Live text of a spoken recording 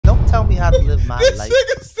tell me how to live my This life.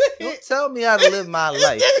 nigga said, Don't tell me how to live my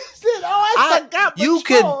life. This nigga said, I forgot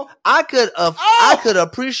I could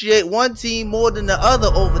appreciate one team more than the other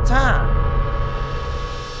over time.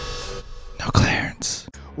 No clearance.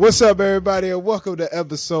 What's up, everybody, and welcome to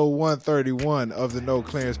episode 131 of the No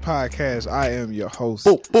Clearance Podcast. I am your host,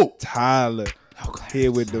 Tyler,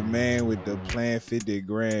 here with the man with the plan 50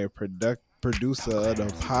 grand, producer of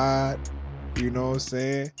the pod. You know what I'm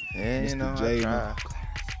saying? Yeah, you know, Jalen.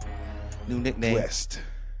 New nickname. West.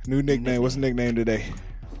 New nickname. What's the nickname today?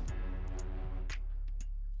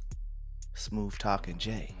 Smooth talking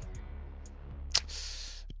Jay.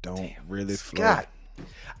 Don't really flow. Scott,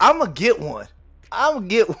 I'm gonna get one. I'm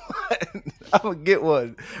gonna get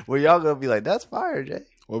one where y'all gonna be like, "That's fire, Jay."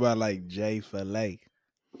 What about like Jay Filet?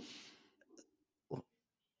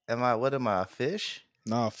 What am I, a fish?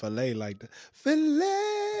 No, filet like the filet.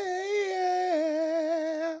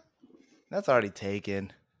 That's already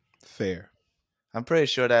taken. Fair. I'm pretty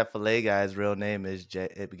sure that filet guy's real name is J.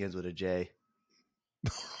 It begins with a J.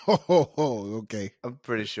 Okay. I'm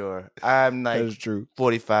pretty sure. I'm like That's true.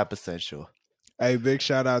 45% sure. Hey, big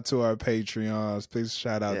shout out to our Patreons. Big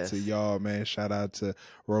shout out to y'all, man. Shout out to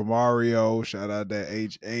Romario. Shout out to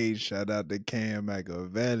HH. Shout out to Cam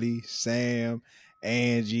Machiavelli, Sam,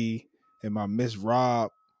 Angie, and my Miss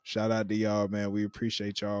Rob. Shout out to y'all, man. We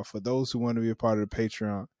appreciate y'all. For those who want to be a part of the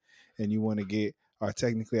Patreon and you want to get our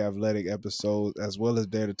Technically Athletic episodes as well as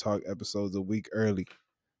Dare to Talk episodes a week early,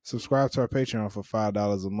 subscribe to our Patreon for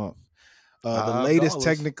 $5 a month. The latest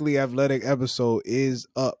Technically Athletic episode is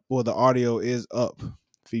up. Well, the audio is up,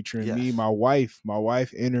 featuring me, my wife. My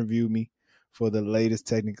wife interviewed me for the latest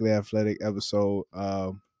Technically Athletic episode.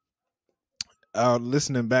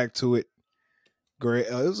 Listening back to it, great.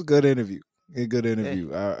 It was a good interview.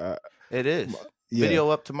 It is. Yeah. Video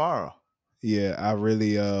up tomorrow. Yeah, I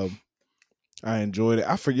really I enjoyed it.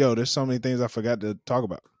 There's so many things I forgot to talk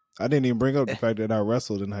about. I didn't even bring up the fact that I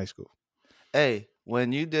wrestled in high school. Hey,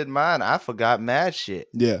 when you did mine, I forgot mad shit.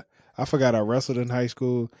 Yeah, I forgot I wrestled in high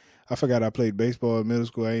school. I forgot I played baseball in middle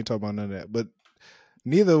school. I ain't talking about none of that. But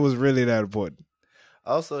neither was really that important.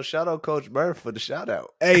 Also, shout out Coach Murph for the shout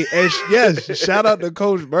out. Hey, yes, shout out to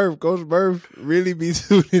Coach Murph. Coach Murph really be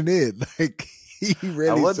tuning in. Like, he really.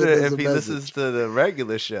 I wonder if he listens to the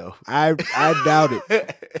regular show. I doubt it.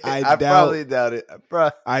 I probably doubt it.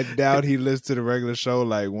 I doubt he listened to the regular show.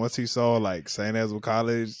 Like, once he saw like St. Ansel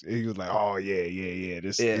College, he was like, "Oh yeah.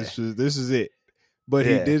 This is it." But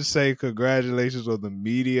he did say congratulations on the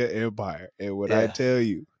media empire, and what I tell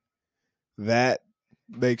you, that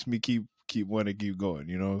makes me want to keep going.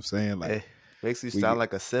 You know what I'm saying? Like, makes you sound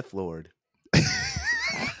like a Sith Lord.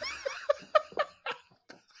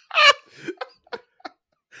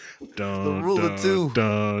 The rule of two. Siths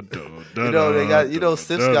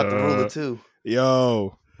got the rule of two.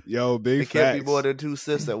 Yo, big facts. It can't be more than two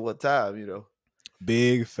Siths at one time, you know.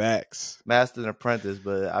 Big facts. Master and apprentice,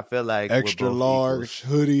 but I feel like extra large equals.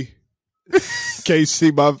 Hoodie. Can't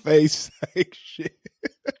see my face. Like shit.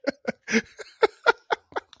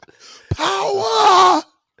 Power.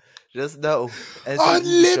 Just know,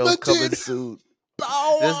 unlimited coming soon.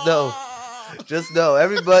 Power. Just know,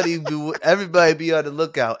 everybody be on the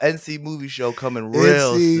lookout. NC movie show coming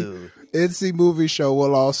real soon. NC movie show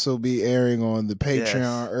will also be airing on the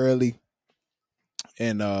Patreon early.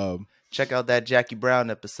 And check out that Jackie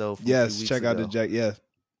Brown episode. Check out the Jack. Yeah,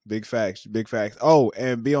 big facts. Oh,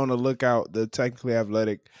 and be on the lookout. The Technically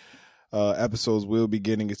Athletic episodes will be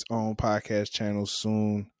getting its own podcast channel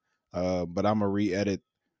soon. But I'm gonna re-edit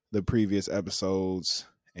the previous episodes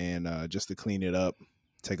and just to clean it up.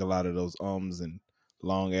 Take a lot of those and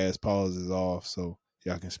long ass pauses off, so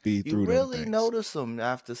y'all can speed through them. You really notice them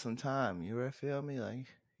after some time. You ever feel me? Like,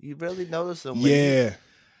 you really notice them. When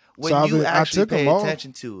you actually pay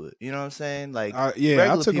attention to it. You know what I'm saying? Like, I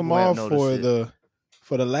took them off for the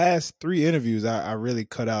last 3 interviews. I really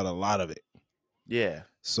cut out a lot of it. Yeah.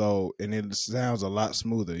 So, and it sounds a lot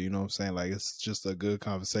smoother. You know what I'm saying? Like, it's just a good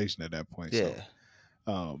conversation at that point. Yeah.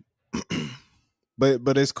 So,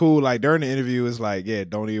 But it's cool. Like, during the interview, it's like,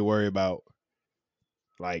 don't even worry about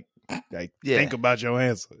think about your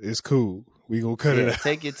answer. It's cool. We gonna cut it out.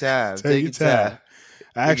 Take your time. Take your time.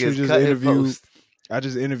 I actually just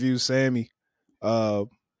interviewed Sammy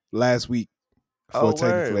last week for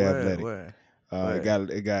Technically Athletic.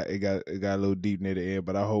 It got a little deep near the end,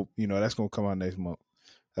 but I hope that's gonna come out next month.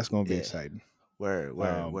 That's gonna be exciting.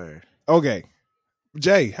 Word. Okay,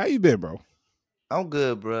 Jay, how you been, bro? I'm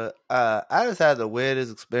good, bro. I just had the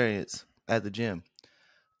weirdest experience at the gym.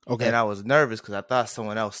 Okay. And I was nervous because I thought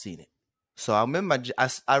someone else seen it. So I'm in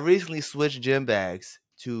I recently switched gym bags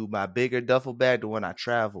to my bigger duffel bag, the one I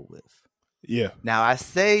travel with. Yeah. Now I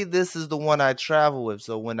say this is the one I travel with.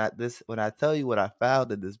 So when I tell you what I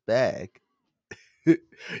found in this bag,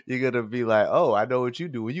 you're gonna be like, "Oh, I know what you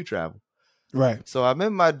do when you travel." Right. So I'm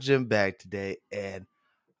in my gym bag today, and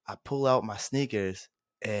I pull out my sneakers,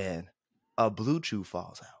 and a blue chew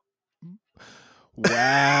falls out.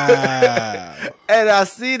 Wow. And I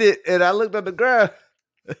seen it, and I looked on the ground,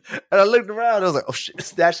 and I looked around. I was like, "Oh shit!"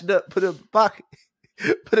 Snatched it up, put it in my pocket,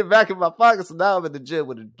 put it back in my pocket. So now I'm in the gym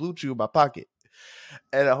with a blue chew in my pocket.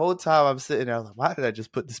 And the whole time I'm sitting there, I was like, "Why did I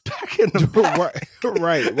just put this back in the bag?"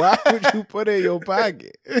 Right. Why would you put it in your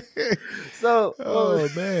pocket? So, oh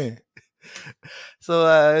man.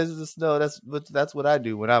 So it's just no. That's what I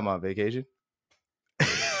do when I'm on vacation.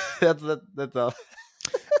 that's all.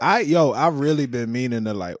 I've really been meaning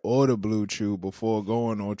to like order Blue Chew before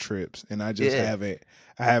going on trips, and I just haven't.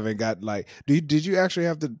 I haven't got like. Did you actually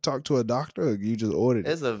have to talk to a doctor, or you just ordered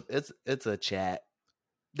it? It's a chat.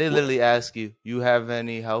 They literally ask you, "You have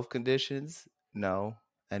any health conditions? No.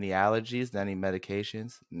 Any allergies? Any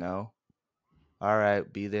medications? No. All right,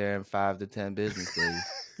 be there in 5 to 10 business days."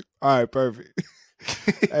 All right, perfect.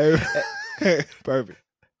 Perfect.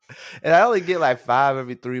 And I only get like 5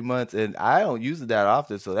 every 3 months, and I don't use it that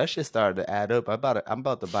often, so that shit started to add up. I'm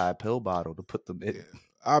about to buy a pill bottle to put them in.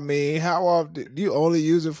 I mean, how often do you only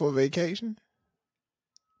use it for vacation?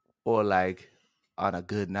 Or like on a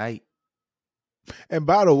good night. And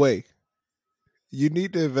by the way, you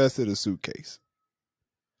need to invest in a suitcase.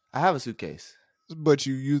 I have a suitcase. But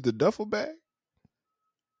you use the duffel bag?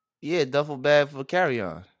 Yeah, duffel bag for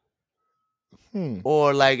carry-on.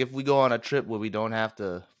 Or like if we go on a trip where we don't have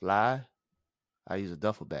to fly, I use a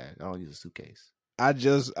duffel bag. I don't use a suitcase. I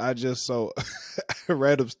just so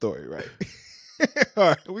random story, right? All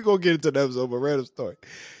right, we're gonna get into the episode, but random story.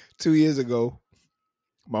 2 years ago,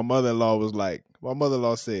 my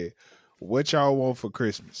mother-in-law said, "What y'all want for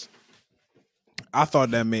Christmas?" I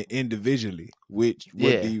thought that meant individually. What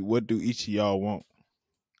do each of y'all want?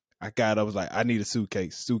 I was like, I need a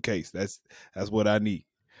suitcase. That's what I need.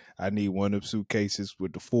 I need one of them suitcases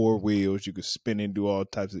with the 4 wheels. You can spin and do all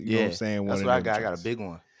types of, you know what I'm saying? That's what I got. I got a big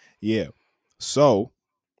one. Yeah. So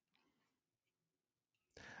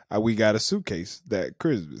we got a suitcase that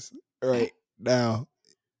Christmas. Right now,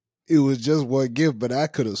 it was just one gift, but I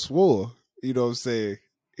could have swore, you know what I'm saying,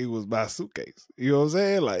 it was my suitcase. You know what I'm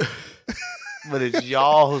saying? Like, but it's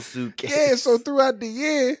y'all suitcase. Yeah. So throughout the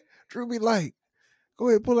year, Drew be like, "Go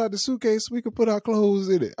ahead, pull out the suitcase. We can put our clothes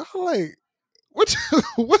in it." I'm like, what's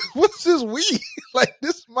this we? Like,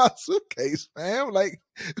 this is my suitcase, man. I'm like,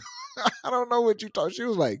 I don't know what you thought. She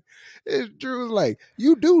was like, Drew was like,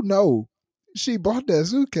 "You do know she bought that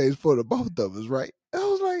suitcase for the both of us, right?" I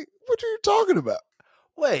was like, "What are you talking about?"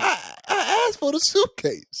 Wait. I asked for the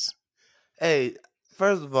suitcase. Hey,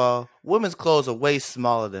 first of all, women's clothes are way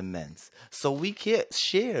smaller than men's, so we can't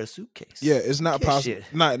share a suitcase. Yeah, it's not possible.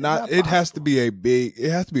 Not it has to be a big. It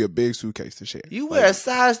has to be a big suitcase to share. You wear a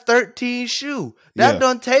size 13 shoe. That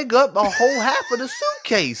don't take up a whole half of the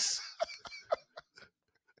suitcase.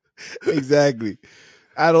 Exactly.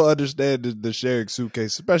 I don't understand the sharing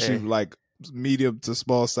suitcase, especially like medium to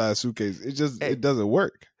small size suitcase. It doesn't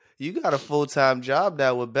work. You got a full-time job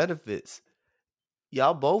now with benefits.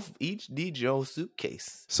 Y'all both each need your own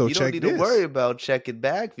suitcase. So you don't need to worry about checking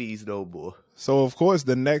bag fees no more. So of course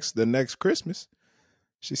the next Christmas,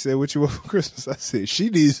 she said, "What you want for Christmas?" I said, "She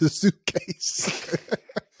needs a suitcase."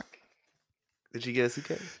 Did she get a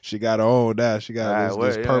suitcase? She got her own now. She got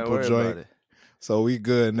this purple joint. So we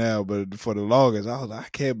good now. But for the longest, I was like, I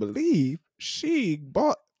can't believe she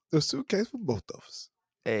bought the suitcase for both of us.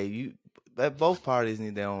 Hey, both parties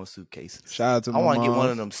need their own suitcases. Shout out to my mom. I want to get one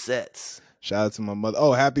of them sets. Shout out to my mother.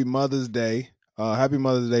 Oh, happy Mother's Day. Happy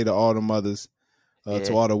Mother's Day to all the mothers,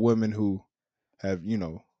 to all the women who have,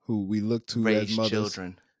 who we look to as mothers.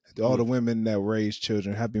 Children. To all the women that raise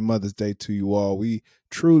children. Happy Mother's Day to you all. We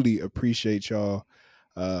truly appreciate y'all.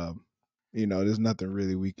 There's nothing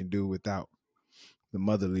really we can do without the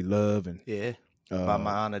motherly love. And buy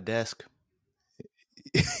my on a desk.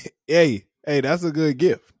 Hey, that's a good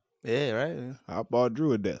gift. Yeah, right. I bought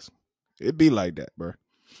Drew a desk. It be like that, bro.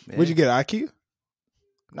 Yeah. Where'd you get it, IKEA?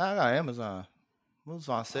 Nah, I got Amazon. It was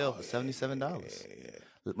on sale for $77.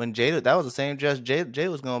 Yeah. When Jalen, that was the same dress Jay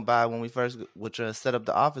was gonna buy when we first set up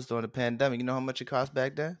the office during the pandemic. You know how much it cost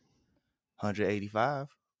back then? $185.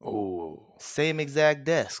 Oh, same exact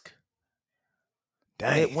desk.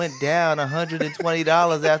 Dang. It went down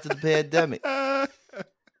 $120 after the pandemic.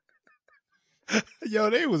 Yo,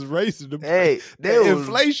 they was racing the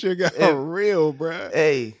inflation got real, bro.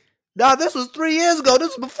 Hey. No, this was 3 years ago.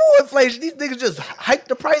 This was before inflation. These niggas just hiked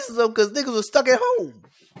the prices up because niggas were stuck at home.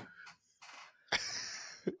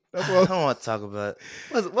 That's what I don't want to talk about.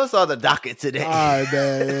 What's on the docket today? All right,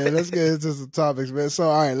 man. Let's get into some topics, man. So,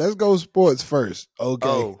 all right, let's go sports first. Okay.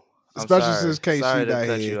 Oh, I'm especially sorry. since KC Sorry to not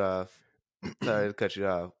cut here. you off. Sorry to cut you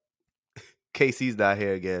off. KC's not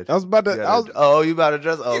here again. I was about to. You about to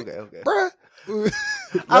address? Oh, okay. Bruh. Let's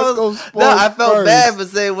go sports. No, I felt first. bad for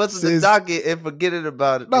saying what's in the docket and forgetting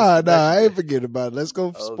about it. Nah, I ain't forgetting about it. Let's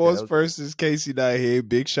go sports okay. first since Casey not here.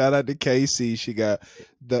 Big shout out to Casey. She got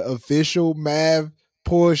the official math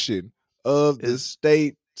portion of the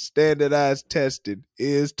state standardized testing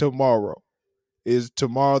is tomorrow. Is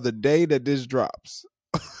tomorrow the day that this drops?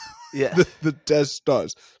 Yeah. the test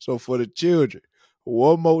starts. So for the children,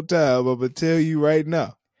 one more time, I'm gonna tell you right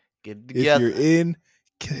now. Get together.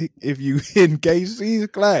 If you in KC's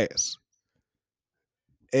class,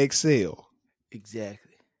 excel.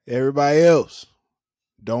 Exactly. Everybody else,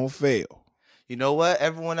 don't fail. You know what?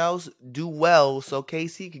 Everyone else do well, so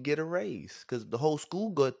KC could get a raise because the whole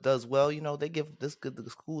school does well. You know, they give the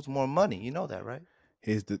schools more money. You know that, right?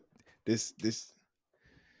 Here's this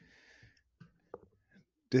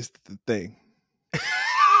the thing.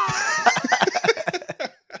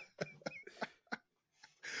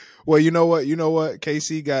 Well, you know what?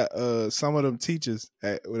 KC got some of them teachers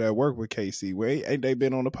that work with KC. Wait, ain't they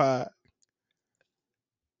been on the pod?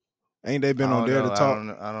 Ain't they been on there to talk?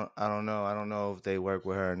 I don't know. I don't know if they work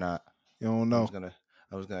with her or not. You don't know.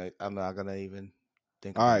 I'm not gonna even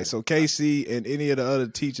think. All right, so KC and any of the other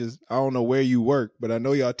teachers, I don't know where you work, but I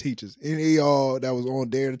know y'all teachers. Any of y'all that was on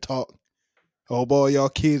Dare to Talk, I hope all y'all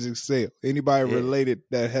kids excel. Anybody related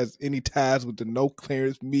that has any ties with the No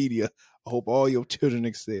Clearance Media, I hope all your children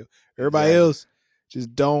excel. Everybody else,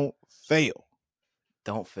 just don't fail.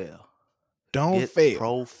 Don't fail. Don't fail.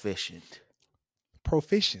 Proficient.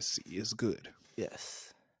 Proficiency is good.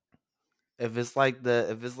 Yes. If it's like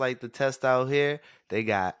the test out here, they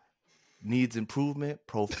got needs improvement,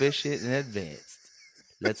 proficient, and advanced.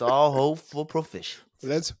 Let's all hope for proficiency.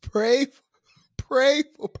 Let's pray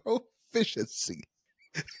for proficiency.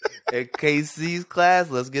 In KC's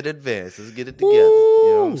class, let's get advanced. Let's get it together. You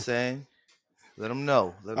know what I'm saying? Let them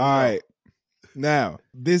know. All right. Now,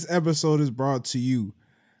 this episode is brought to you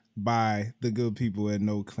by the good people at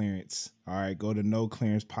No Clearance. All right, go to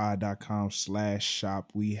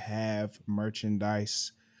noclearancepod.com/shop. We have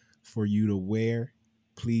merchandise for you to wear.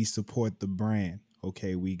 Please support the brand.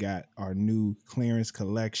 Okay, we got our new clearance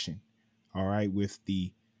collection. All right, with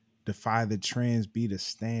the Defy the Trends, Be the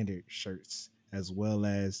Standard shirts, as well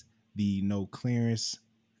as the No Clearance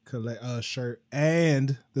shirt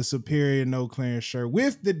and the Superior No Clearance shirt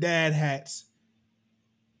with the dad hats.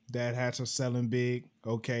 Dad hats are selling big.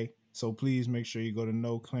 Okay. So please make sure you go to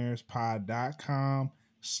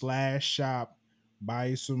noclearancepod.com/shop. Buy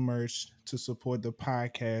you some merch to support the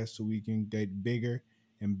podcast so we can get bigger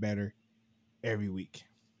and better every week.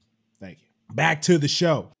 Thank you. Back to the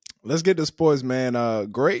show. Let's get to sports, man.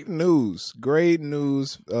 Great news.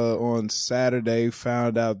 On Saturday,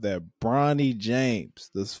 found out that Bronny James,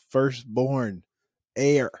 this firstborn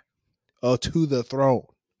heir to the throne.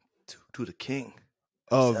 To the king.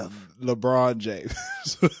 Of LeBron James.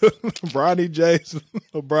 Bronny James,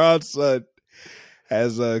 LeBron's son,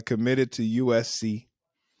 has committed to USC.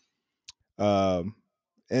 And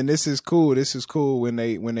this is cool. When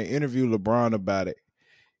they interview LeBron about it,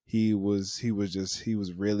 he was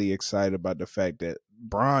really excited about the fact that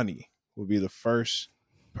Bronny will be the first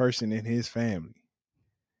person in his family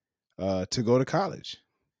to go to college.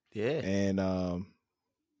 Yeah. And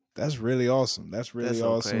that's really awesome. That's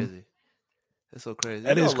awesome. Crazy. That's so crazy.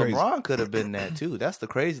 That is crazy. LeBron could have been that too. That's the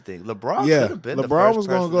crazy thing. LeBron could have been. LeBron was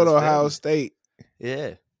going to go to Ohio State.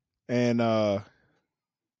 Yeah. And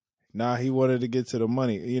he wanted to get to the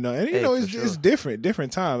money. It's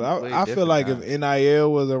different times. I feel like if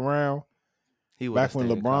NIL was around back when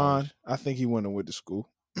LeBron, I think he wouldn't have went to school.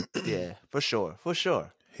 Yeah, for sure.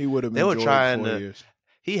 He would have. They were trying 4 years.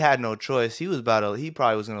 He had no choice. He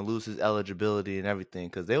probably was going to lose his eligibility and everything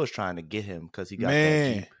because they was trying to get him because he got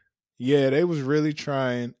that Jeep. Yeah, they was really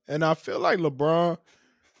trying. And I feel like LeBron,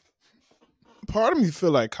 part of me feel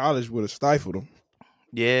like college would have stifled him.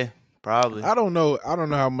 Yeah, probably. I don't know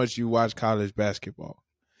how much you watch college basketball.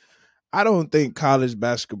 I don't think college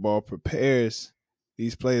basketball prepares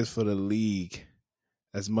these players for the league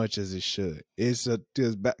as much as it should.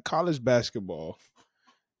 College basketball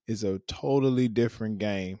is a totally different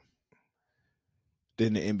game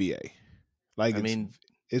than the NBA.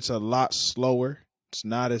 It's a lot slower. It's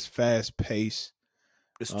not as fast paced.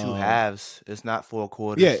 It's 2 halves. It's not 4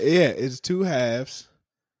 quarters. Yeah, it's 2 halves.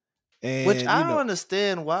 And, which I don't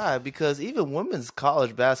understand why, because even women's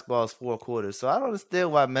college basketball is 4 quarters. So I don't understand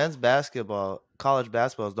why men's basketball college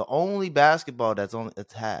basketball is the only basketball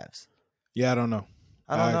it's halves. Yeah, I don't know.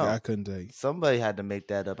 I don't know. I couldn't tell you. Somebody had to make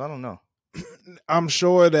that up. I don't know. I'm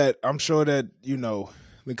sure that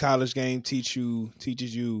the college game teaches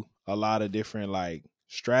you a lot of different like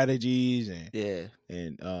strategies and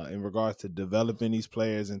in regards to developing these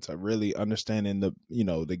players and to really understanding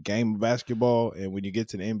the game of basketball. And when you get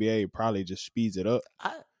to the NBA, it probably just speeds it up.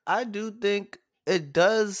 I do think it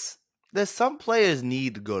does. There's some players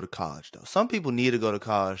need to go to college though. Some people need to go to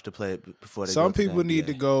college to play before they. Some go to people the need NBA.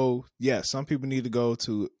 to go. Yeah, some people need to go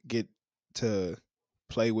to get to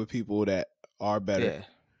play with people that are better.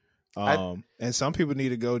 Yeah. And some people need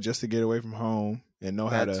to go just to get away from home and know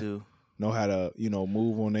how to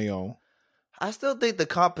move on their own. I still think the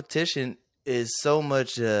competition is so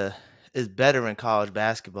much is better in college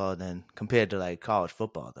basketball than compared to like college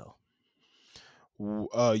football though.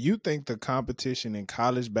 You think the competition in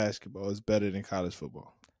college basketball is better than college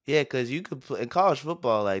football? Yeah, because you could play in college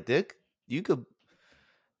football like Dick. You could.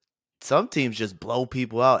 Some teams just blow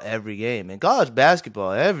people out every game. In college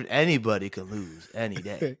basketball, anybody could lose any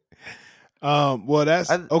day. Well,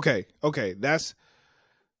 that's okay. Okay, that's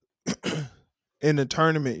in the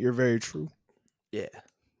tournament. You're very true. Yeah,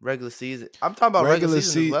 regular season. I'm talking about regular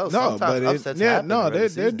season as well. No, sometimes but upsets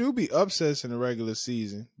happen. There do be upsets in the regular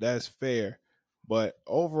season. That's fair. But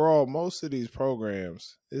overall, most of these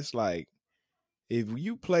programs, it's like if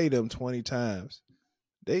you play them 20 times,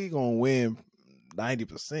 they gonna win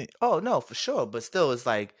 90%. Oh no, for sure. But still, it's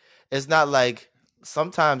not like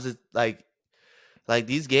sometimes it's like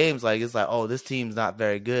these games, like it's like, oh, this team's not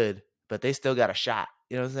very good, but they still got a shot.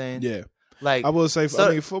 You know what I'm saying? Yeah. Like I will say,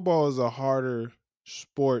 football is a harder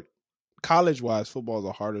sport. College-wise, football is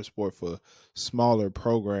a harder sport for smaller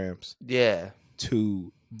programs. Yeah.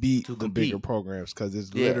 To beat the bigger programs because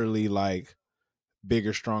it's literally like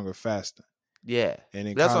bigger, stronger, faster. Yeah. And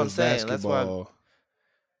in that's college what I'm saying. basketball,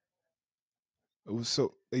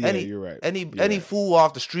 you're right. Any fool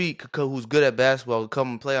off the street who's good at basketball could come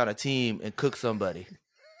and play on a team and cook somebody.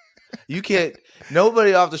 You can't.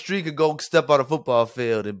 Nobody off the street could go step on a football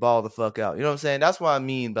field and ball the fuck out. You know what I'm saying? That's what I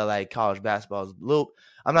mean by like college basketball is a little.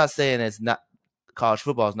 I'm not saying it's not. College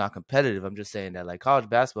football is not competitive. I'm just saying that like college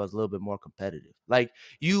basketball is a little bit more competitive. Like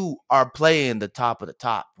you are playing the top of the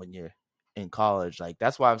top when you're in college. Like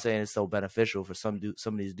that's why I'm saying it's so beneficial for some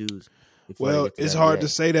of these dudes. Well, it's hard to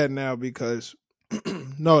say that now because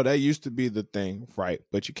no, that used to be the thing, right?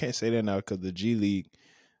 But you can't say that now because the G League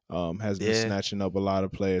has been snatching up a lot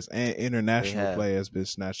of players, and international play has been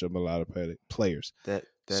snatching up a lot of players. That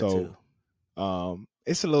so, too.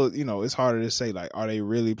 It's a little, it's harder to say like, are they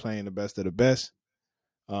really playing the best of the best?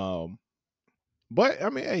 But I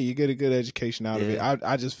mean, hey, you get a good education out of it.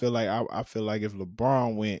 I just feel like I feel like if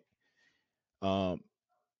LeBron went,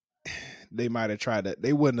 they might have tried to.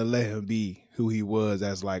 They wouldn't have let him be who he was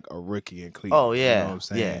as like a rookie in Cleveland. Oh yeah, you know what I'm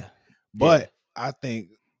saying. Yeah. But I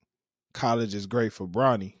think college is great for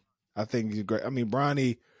Bronny. I think he's great. I mean,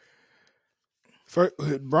 Bronny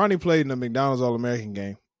played in the McDonald's All-American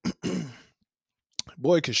game.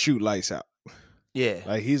 Boy could shoot lights out. Yeah,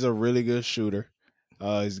 like he's a really good shooter.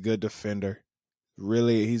 He's a good defender.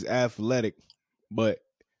 Really, he's athletic, but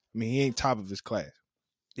I mean, he ain't top of his class.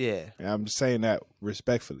 Yeah, and I'm saying that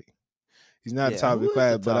respectfully. He's not top of the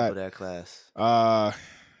class, but top of that class.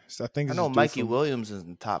 So I think I know Mikey Williams is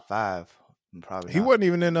in the top 5. Probably he wasn't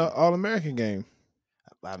even in the All-American game.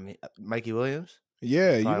 I mean, Mikey Williams.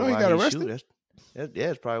 Yeah, you know he got arrested.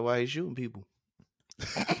 That's probably why he's shooting people.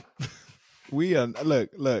 Look.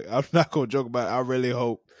 I'm not gonna joke about it. I really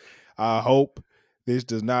hope. I hope this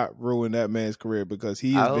does not ruin that man's career because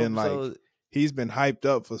he has been like he's been hyped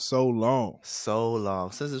up for so long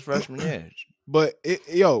since his freshman year. But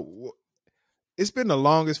it's been the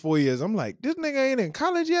longest 4 years. I'm like, this nigga ain't in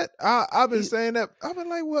college yet. I've been saying that. I've been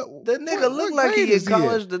like, what? The nigga look like he in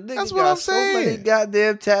college. The nigga That's what got I'm saying. So many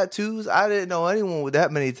goddamn tattoos. I didn't know anyone with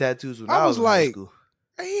that many tattoos when I was in high school.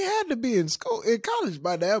 He had to be in college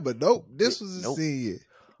by now, but nope. This was his senior.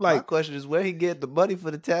 Like, my question is, where he get the money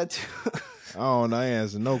for the tattoo? I don't know. I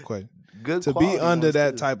answer no question. Good to be under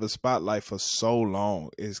that type of spotlight for so long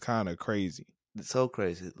is kind of crazy. It's so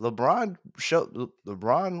crazy. LeBron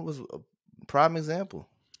was a prime example.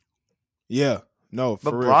 Yeah, no,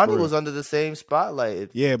 but Bronny was under the same spotlight.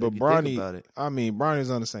 But Bronny, I mean,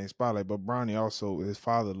 Bronny's on the same spotlight, but Bronny also his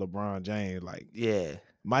father, LeBron James, like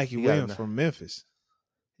Mikey Williams from Memphis.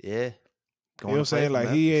 Yeah, you know what I'm saying? Like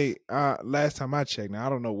he ain't. Last time I checked, now I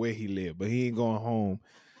don't know where he lived, but he ain't going home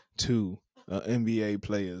to an NBA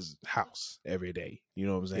player's house every day. You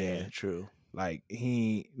know what I'm saying? Yeah, true. Like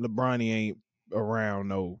LeBron ain't around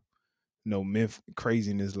no Memphis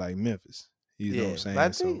craziness like Memphis. You know what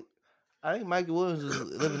I'm saying? I think Mikey Williams was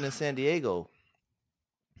living in San Diego.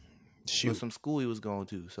 Shoot. For some school he was going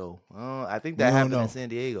to. So I think We that don't happened know. in San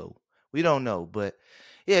Diego. We don't know, but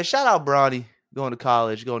yeah, shout out Bronny going to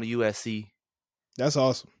college, going to USC. That's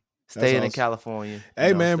awesome. Staying in California.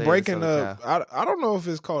 Hey man, breaking I don't know if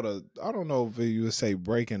it's called I don't know if you would say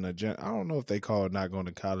breaking I don't know if they call it not going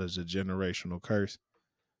to college a generational curse.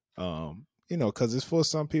 You know, because it's for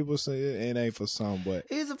some people, so it ain't for some. But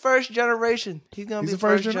he's the first generation. He's gonna be the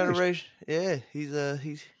first generation. Yeah, he's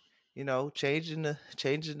you know, changing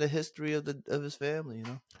the history of his family. You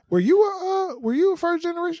know, were you a first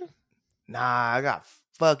generation? Nah, I got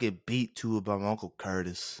fucking beat to it by my Uncle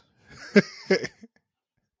Curtis.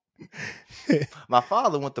 My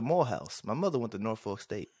father went to Morehouse. My mother went to Norfolk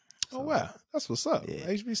State. So, oh wow, that's what's up. Yeah.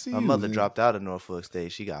 HBCU. My mother dropped out of Norfolk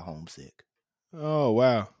State. She got homesick. Oh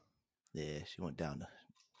wow. Yeah, she went down to.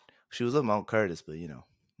 She was at Mount Curtis, but you know,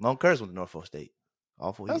 Mount Curtis went to Norfolk State.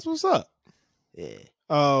 Awful. That's what's up. Yeah.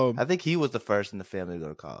 I think he was the first in the family to go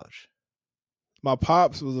to college. My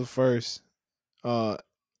pops was the first on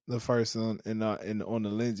the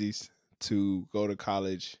Lindsays to go to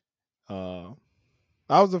college. I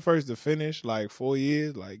was the first to finish like 4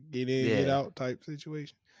 years, like get in, get out type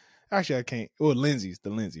situation. Actually, I can't. Well, the Lindsay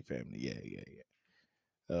family. Yeah.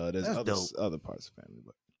 There's other parts of the family,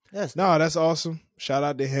 but that's awesome. Shout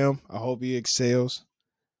out to him. I hope he excels.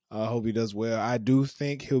 I hope he does well. I do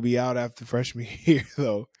think he'll be out after freshman year,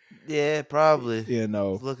 though. Yeah, probably. You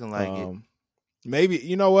know, it's looking like it. Maybe,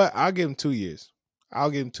 you know what? I'll give him 2 years.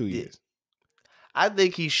 years. I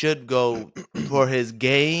think he should go for his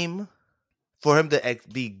game. For him to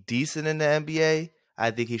be decent in the NBA,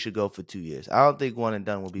 I think he should go for 2 years. I don't think one and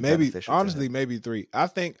done will be beneficial. Honestly, maybe 3. I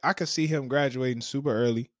think I could see him graduating super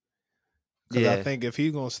early. Because I think if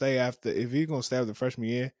he's gonna stay after freshman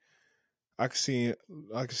year, I can see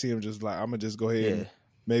him just like, I'm gonna just go ahead and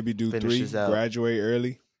maybe do 3, graduate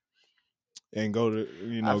early, and go to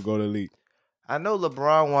the league. I know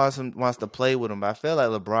LeBron wants to play with him, but I feel like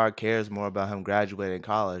LeBron cares more about him graduating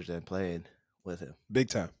college than playing with him. Big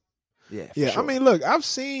time. Yeah. Yeah. Sure. I mean, look, I've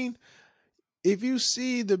seen, if you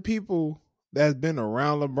see the people that's been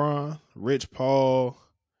around LeBron, Rich Paul,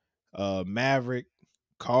 Maverick,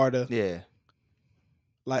 Carter. Yeah.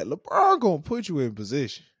 Like, LeBron gonna put you in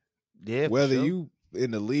position. Yeah. Whether you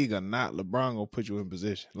in the league or not, LeBron gonna put you in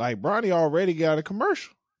position. Like, Bronny already got a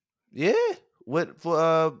commercial. Yeah.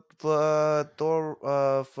 For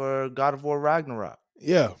Thor, for God of War Ragnarok.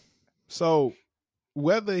 Yeah. So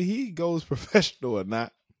whether he goes professional or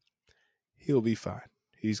not, he'll be fine.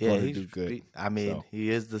 He's going to do good.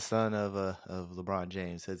 He is the son of LeBron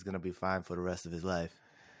James, so he's going to be fine for the rest of his life.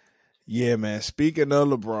 Yeah, man. Speaking of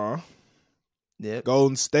LeBron,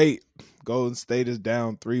 Golden State is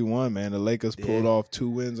down 3-1, man. The Lakers pulled off 2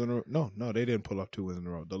 wins in a row. No, they didn't pull off 2 wins in a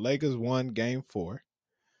row. The Lakers won Game 4.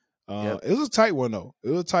 It was a tight one, though. It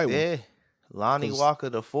was a tight one. Yeah. Lonnie Walker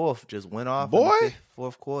the fourth just went off in the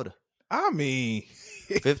fourth quarter. I mean,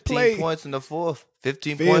 15 points in the fourth.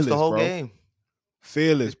 15 points the whole game.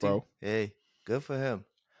 Fearless, bro. Hey, good for him.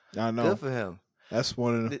 I know. Good for him. That's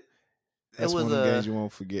one of the games you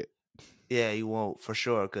won't forget. Yeah, you won't for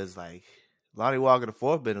sure, because like Lonnie Walker the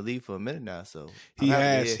fourth been in the league for a minute now. So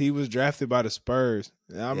he was drafted by the Spurs.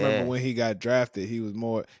 And I remember when he got drafted, he was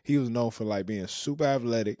known for like being super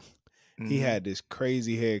athletic. Mm-hmm. He had this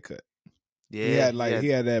crazy haircut. Yeah, he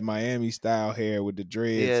had that Miami style hair with the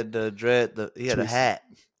dreads. He had the dread. He had a hat.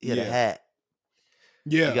 He had a hat.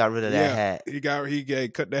 Yeah, he got rid of that hat. He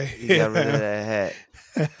cut that. He got rid of that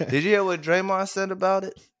hat. Did you hear what Draymond said about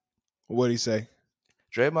it? What'd he say?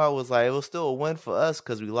 Draymond was like, it was still a win for us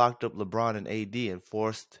because we locked up LeBron and AD and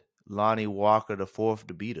forced Lonnie Walker the fourth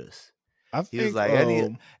to beat us. He was like,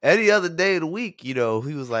 any other day of the week, he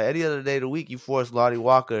was like, any other day of the week, you forced Lonnie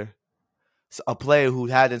Walker, a player who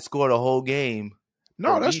hadn't scored a whole game.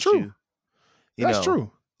 No, that's true. That's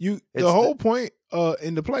true. The whole point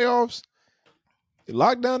in the playoffs,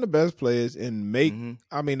 lock down the best players and make. Mm-hmm.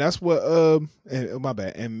 I mean, that's what.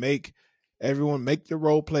 And make everyone make the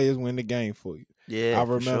role players win the game for you. Yeah, I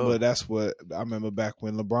remember that's what I remember back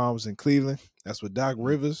when LeBron was in Cleveland. That's what Doc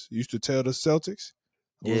Rivers used to tell the Celtics.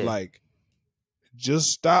 It was like, just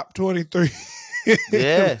stop 23.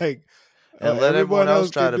 Yeah, and let everyone else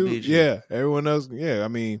try to beat you. Yeah, everyone else. Yeah, I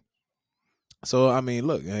mean,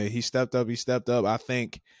 look, he stepped up. I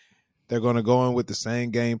think they're going to go in with the same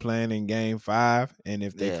game plan in Game 5, and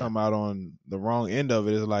if they come out on the wrong end of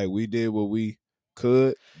it, it's like we did what we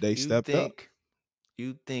could. They stepped up.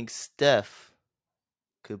 You think Steph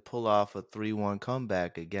could pull off a 3-1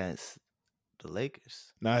 comeback against the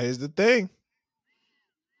Lakers? Now, here's the thing.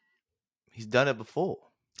 He's done it before.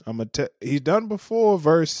 He's done it before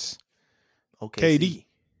versus Okay. KD.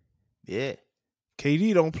 Yeah.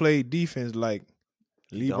 KD don't play defense like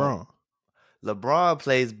LeBron. LeBron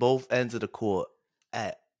plays both ends of the court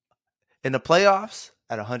in the playoffs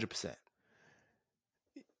at 100%.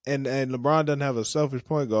 And LeBron doesn't have a selfish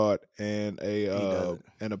point guard and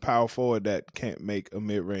a power forward that can't make a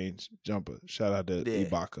mid range jumper. Shout out to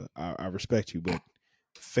Ibaka. I respect you, but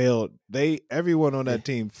everyone on that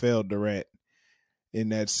team failed Durant in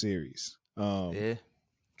that series.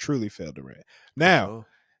 Truly failed Durant. Now,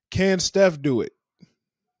 can Steph do it?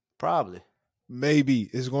 Probably. Maybe.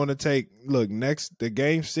 It's going to take, the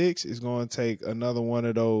game 6 is going to take another one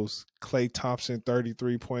of those Klay Thompson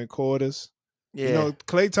 33-point quarters. Yeah. You know,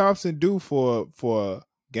 Klay Thompson do for a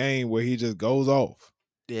game where he just goes off.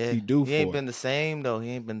 Yeah. He ain't been the same, though.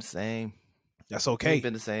 He ain't been the same. That's okay. He ain't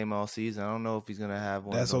been the same all season. I don't know if he's going to have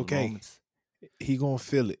one of those moments. He going to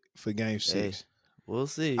feel it for game 6. Hey, we'll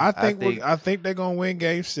see. I think they're going to win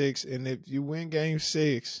game 6. And if you win game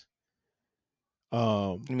 6.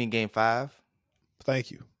 You mean game 5?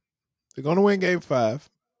 Thank you. They're going to win game 5.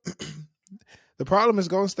 The problem is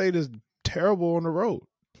Golden State is terrible on the road.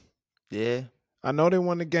 Yeah. I know they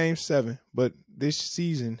won the game 7, but this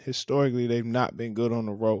season, historically, they've not been good on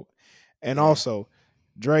the road. And also,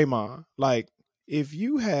 Draymond, if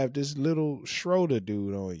you have this little Schroeder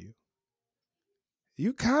dude on you,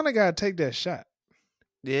 you kind of got to take that shot.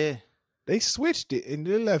 Yeah. They switched it, and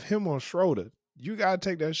they left him on Schroeder. You got to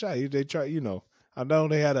take that shot. They try, I know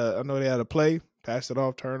they had a play, passed it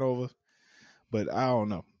off, turnover, but I don't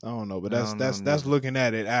know. But that's looking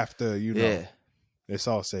at it after it's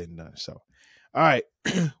all said and done. So, all right,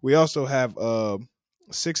 we also have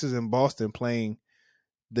Sixers in Boston playing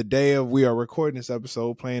the day of we are recording this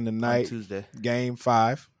episode, playing the night Tuesday game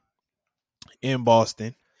 5 in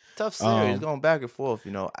Boston. Tough series, going back and forth.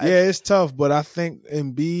 It's tough, but I think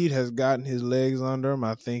Embiid has gotten his legs under him.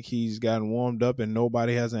 I think he's gotten warmed up, and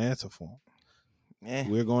nobody has an answer for him.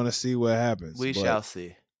 We're going to see what happens. We shall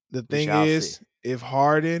see. The thing is, if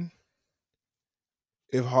Harden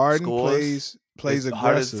plays aggressive,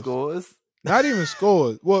 Harden scores. Not even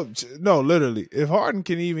scores. Well, no, literally. If Harden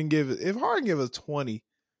give us 20,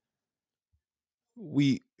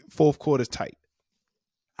 fourth quarter's tight.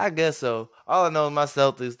 I guess so. All I know is my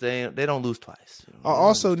Celtics, they don't lose twice. I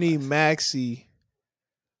also need Maxey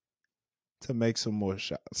to make some more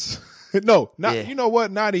shots. You know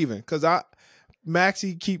what? Not even, because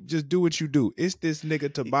Maxey just do what you do. It's this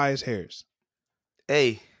nigga Tobias Harris.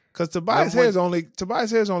 Hey, because Tobias Harris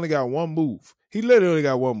only got one move. He literally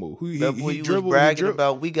got one move. He dribbled. Was bragging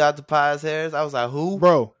about we got Tobias Harris. I was like, who?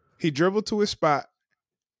 Bro, he dribbled to his spot.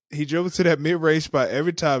 He dribbled to that mid-range spot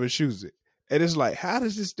every time and shoots it. And it's like, how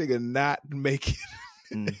does this nigga not make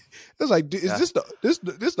it? It's like, is this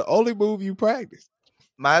the only move you practice?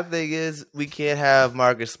 My thing is, we can't have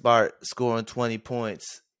Marcus Smart scoring 20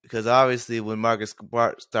 points because obviously when Marcus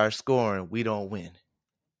Smart starts scoring, we don't win.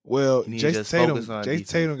 Well, Jason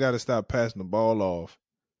Tatum got to stop passing the ball off.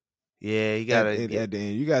 Yeah, he got to. At the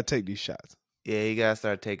end, you got to take these shots. Yeah, you got to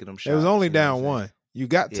start taking them shots. It was only down 1. You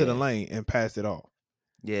got to the lane and passed it off.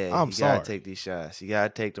 Yeah, you got to take these shots. You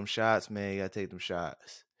got to take them shots, man. You got to take them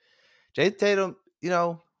shots. Jason Tatum,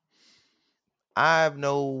 I have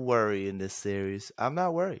no worry in this series. I'm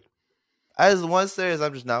not worried. There's one series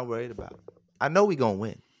I'm just not worried about. I know we going to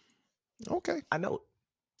win. Okay. I know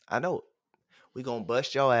it. We going to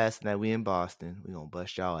bust y'all ass tonight. We in Boston. We going to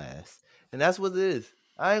bust y'all ass. And that's what it is.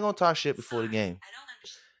 I ain't going to talk shit before the game.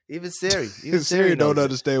 Even Siri. Siri don't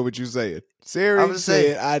understand what you're saying. Siri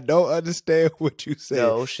said, I don't understand what you said.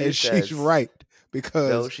 No, she's right.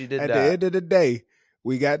 Because the end of the day,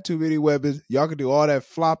 we got too many weapons. Y'all can do all that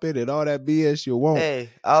flopping and all that BS you want. Hey,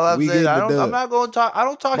 all I'm saying, I'm not going to talk. I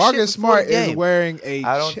don't talk Marcus shit before Smart the game. Is wearing a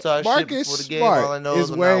I don't talk shit before the game. All I know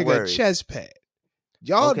is wearing a chest pad.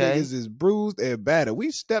 Y'all niggas is bruised and battered.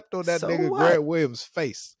 We stepped on that nigga Grant Williams'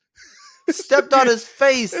 face. Stepped on his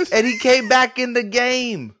face, and he came back in the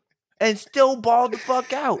game. And still balled the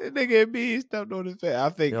fuck out. That nigga B stepped on his face. I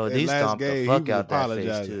think he last stomped game the fuck he out that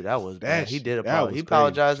face too. That was bad. He did apologize. He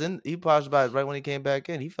apologized. He apologized about it right when he came back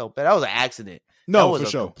in. He felt bad. That was an accident. No, that was for a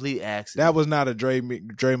sure. Complete accident. That was not a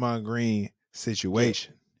Draymond Green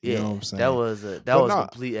situation. Yeah. You know what I'm saying? That was a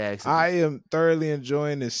complete accident. I am thoroughly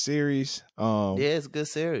enjoying this series. It's a good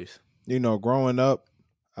series. Growing up,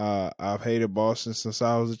 I've hated Boston since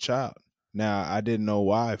I was a child. Now, I didn't know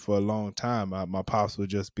why for a long time. My pops would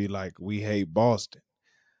just be like, we hate Boston.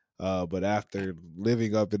 But after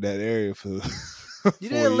living up in that area for you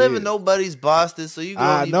didn't live in nobody's Boston, so you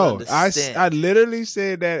don't even understand. I literally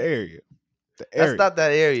said that area. That's not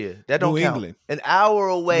that area. That don't count. England. An hour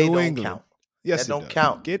away New don't England. count. Yes, that don't does.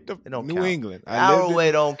 count. Get the it don't New count. England. Our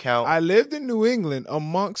way don't count. I lived in New England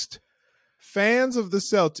amongst fans of the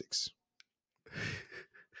Celtics.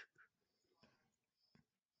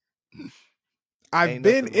 I've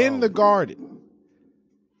been in the Garden.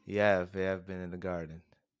 Yeah, I've been in the Garden.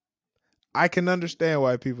 I can understand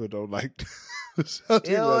why people don't like the Celtics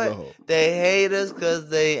as a whole. They hate us because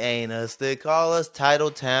they ain't us. They call us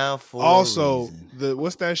Title Town for also, a reason.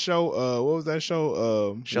 What's that show? What was that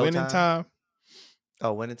show? Winning Time.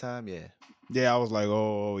 Oh, Winning Time, yeah. Yeah, I was like,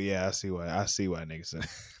 oh yeah, I see why niggas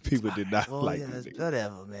people did not like it.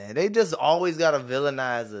 Whatever, man. They just always gotta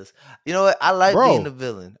villainize us. You know what? I like being a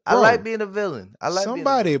villain. I like being a villain.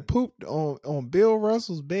 Somebody pooped on Bill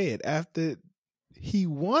Russell's bed after he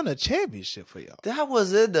won a championship for y'all. That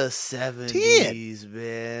was in the 70s,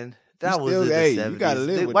 man. That was in the 70s. You gotta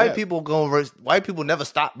live with white that. White people never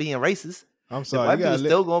stop being racist. I'm sorry. White people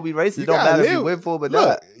still gonna be racist. Don't matter if you win for it, but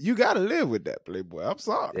not. You gotta live with that, Playboy. I'm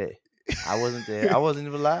sorry. Yeah. I wasn't there. I wasn't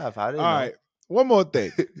even alive. I didn't know. All right. One more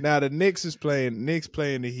thing. Now the Knicks playing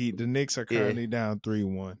the Heat. The Knicks are currently down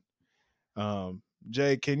 3-1.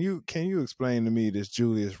 Jay, can you explain to me this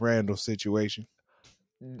Julius Randle situation?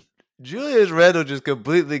 Julius Randle just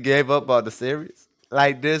completely gave up on the series.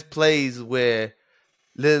 Like, there's plays where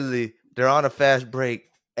literally they're on a fast break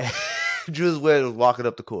and Julius Randle's walking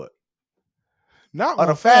up the court. Not on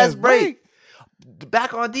a fast break.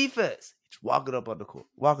 Back on defense. Just walking up on the court.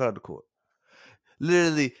 Walking on the court.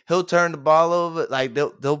 Literally, he'll turn the ball over. Like,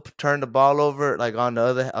 they'll turn the ball over, like, on the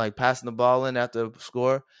other, like, passing the ball in after the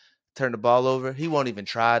score. Turn the ball over. He won't even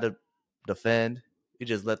try to defend. He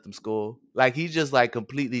just let them score. Like, he's just, like,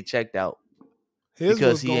 completely checked out.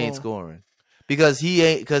 Because he ain't scoring. Because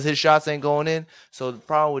his shots ain't going in. So the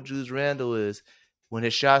problem with Julius Randle is when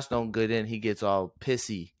his shots don't get in, he gets all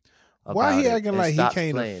pissy. Why he acting like he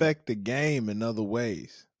can't affect the game in other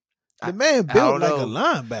ways? The man built like a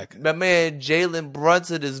linebacker. My man Jalen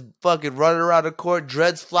Brunson is fucking running around the court,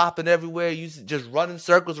 dreads flopping everywhere. You just running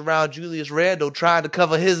circles around Julius Randle trying to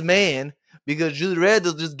cover his man because Julius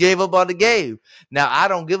Randle just gave up on the game. Now, I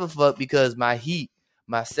don't give a fuck because my Heat,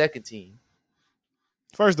 my second team.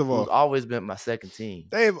 First of all, who's always been my second team.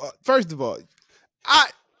 First of all,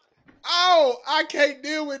 I can't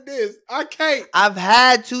deal with this. I can't. I've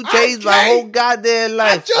had two teams my whole goddamn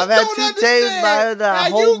life. I've had two teams my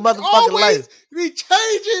whole motherfucking life. Be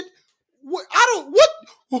changing. Who's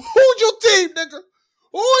your team, nigga?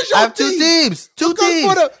 Who is your team? I have two teams. Two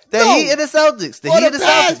teams. The Heat and the Celtics. The Heat and the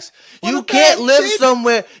Celtics. You can't live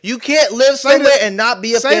somewhere. You can't live somewhere and not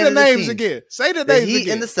be a fan of the team. Say the names again. Say the names again. The Heat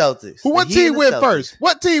and the Celtics. What team went first?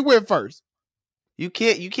 What team went first? You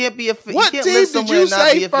can't be a fan. What team did you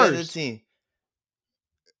say first?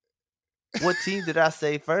 What team did I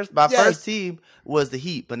say first? My first team was the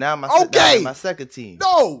Heat, but now my second team.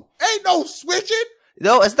 No, ain't no switching.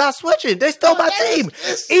 No, it's not switching. They still my team.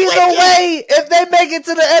 Either way, if they make it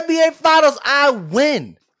to the NBA Finals, I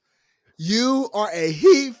win. You are a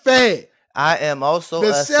Heat fan. I am also the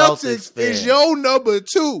a Celtics fan. Is your number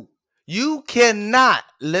 2. You cannot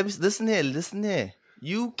listen here.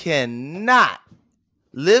 You cannot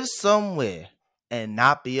live somewhere and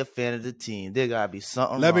not be a fan of the team. There gotta be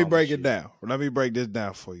something. Let me break it down. Let me break this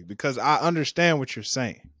down for you because I understand what you're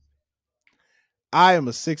saying. I am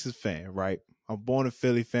a Sixers fan, right? I'm born in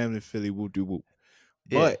Philly, family in Philly, whoop-de-whoop.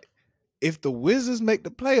 But if the Wizards make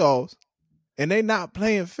the playoffs and they not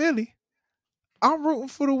playing Philly, I'm rooting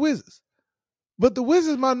for the Wizards. But the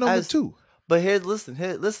Wizards my number 2. But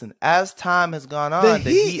listen. As time has gone on, the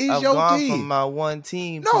Heat have gone from my one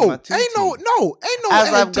team to my two team.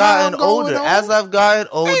 As I've gotten older,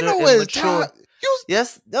 and mature.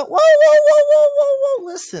 Yes. Whoa.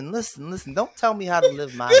 Listen. Don't tell me how to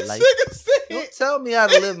live my life. Don't tell me how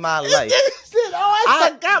to live my life.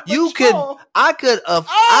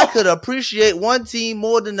 I could appreciate one team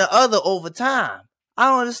more than the other over time. I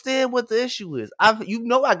don't understand what the issue is. I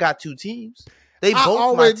got two teams. I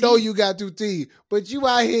always know you got two teams, but you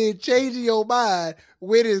out here changing your mind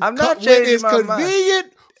when it's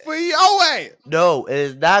convenient for your ass. No, it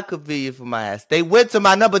is not convenient for my ass. They went to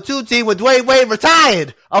my number 2 team when Dwayne Wade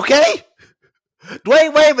retired, okay?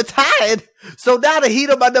 Dwayne Wade retired, so now the Heat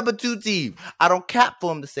are my number 2 team. I don't cap for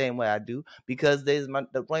them the same way I do because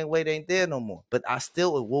Dwayne Wade ain't there no more. But I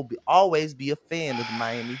still will always be a fan of the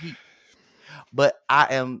Miami Heat. But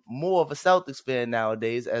I am more of a Celtics fan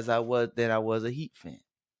nowadays than I was a Heat fan.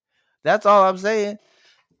 That's all I'm saying.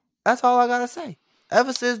 That's all I gotta say.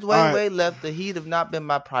 Ever since Dwayne Wade left, the Heat have not been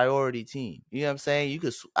my priority team. You know what I'm saying?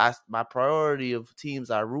 My priority of teams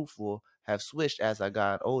I root for have switched as I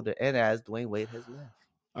got older and as Dwayne Wade has left.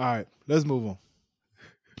 All right, let's move on.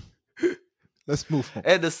 Let's move on.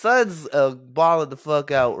 And the Suns balling the fuck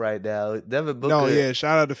out right now. Devin Booker. No, yeah,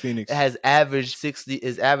 shout out to Phoenix. Has averaged 60.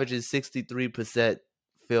 Is averaging 63%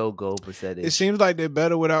 field goal percentage. It seems like they're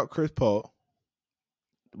better without Chris Paul,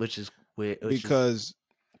 which is weird.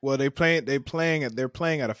 They're playing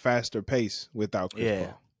at a faster pace without Chris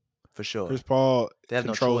Paul. For sure. Chris Paul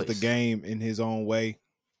controls no the game in his own way.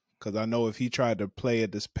 Because I know if he tried to play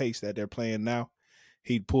at this pace that they're playing now,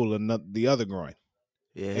 he'd pull the other groin.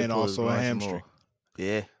 Yeah, and also a hamstring.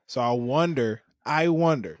 Yeah. So I wonder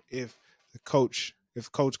if coach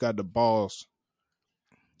got the balls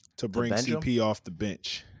to bring CP off the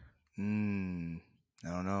bench. I don't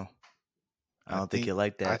know. I don't think he'll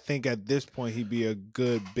like that. I think at this point he'd be a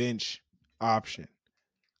good bench option.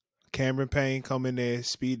 Cameron Payne come in there,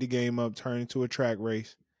 speed the game up, turn into a track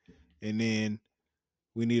race, and then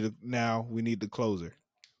we need the closer.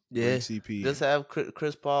 Yeah, CP just have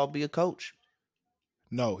Chris Paul be a coach.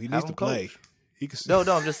 No, he needs to play. He can. No,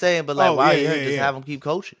 I'm just saying. But like, have him keep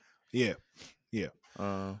coaching. Yeah.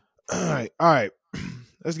 All right.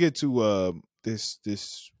 Let's get to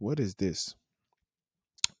this. What is this?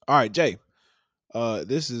 All right, Jay.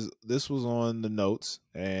 This was on the notes,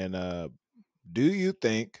 and do you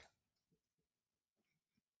think?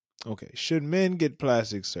 Okay, should men get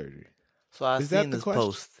plastic surgery? So I seen this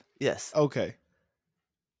post. Yes. Okay.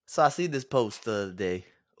 So I seen this post the other day,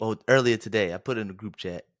 or earlier today. I put it in the group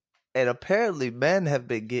chat, and apparently men have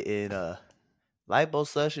been getting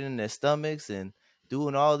liposuction in their stomachs and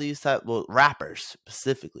doing all these rappers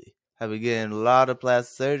specifically have been getting a lot of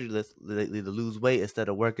plastic surgery lately to lose weight instead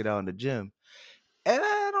of working out in the gym. And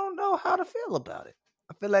I don't know how to feel about it.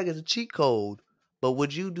 I feel like it's a cheat code. But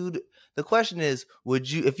would you do the question is,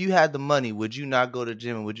 would you, if you had the money, would you not go to the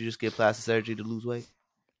gym and would you just get plastic surgery to lose weight?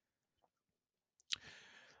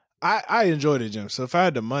 I enjoy the gym. So if I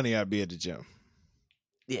had the money, I'd be at the gym.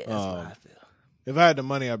 Yeah, that's what I feel. If I had the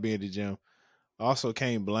money, I'd be at the gym. I also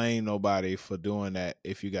can't blame nobody for doing that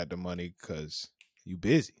if you got the money because you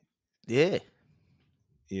busy. Yeah.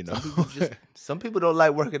 You know. Some people don't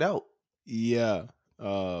like working out. Yeah.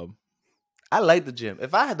 I like the gym.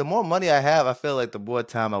 If I had the more money I have, I feel like the more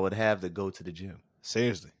time I would have to go to the gym.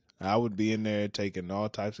 Seriously. I would be in there taking all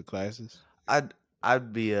types of classes. I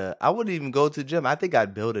wouldn't even go to the gym. I think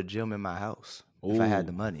I'd build a gym in my house if I had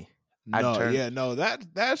the money.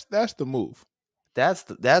 That's the move.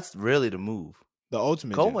 That's really the move. The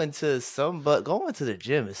ultimate going to the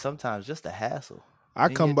gym is sometimes just a hassle. I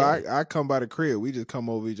come by the crib. We just come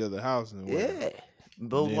over each other's house and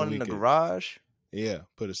build one in the garage. Yeah,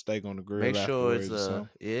 put a steak on the grill. Make sure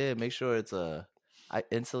it's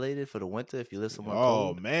insulated for the winter if you live somewhere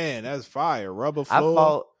cold. Oh man, that's fire! Rubber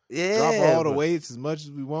floor. Drop all the weights as much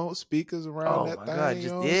as we want. Speakers around that thing.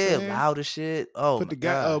 God, loud as shit. Oh, had the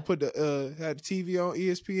TV on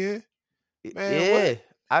ESPN. Man,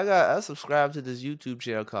 I subscribed to this YouTube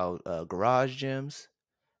channel called Garage Gyms.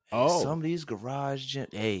 Oh, some of these garage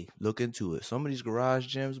gyms. Hey, look into it. Some of these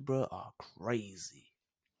garage gyms, bro, are crazy.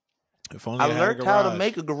 If only I learned how to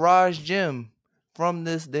make a garage gym from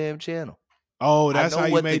this damn channel. Oh, that's how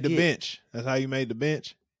you made the bench. That's how you made the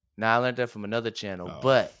bench. Now I learned that from another channel,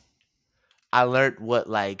 but I learned what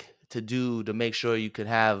to do to make sure you could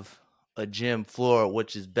have a gym floor,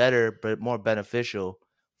 which is better but more beneficial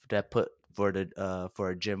for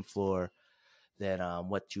a gym floor than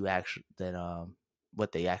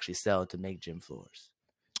what they actually sell to make gym floors.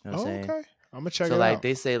 You know what I'm saying? Okay, I'm gonna check it out. So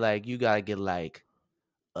they say you gotta get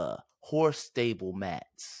horse stable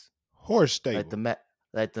mats. Horse stable,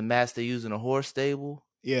 like the mats they use in a horse stable.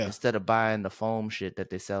 Yeah. Instead of buying the foam shit that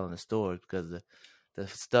they sell in the stores, because the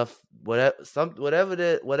stuff whatever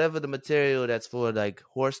the material that's for like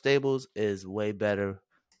horse stables is way better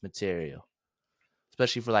material,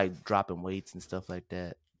 especially for like dropping weights and stuff like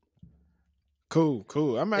that. Cool.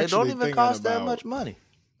 I'm actually. It don't even cost that much money.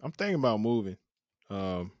 I'm thinking about moving.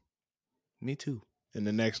 Me too. In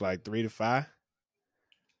the next 3 to 5.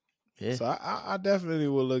 Yeah. So I definitely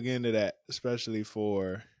will look into that, especially if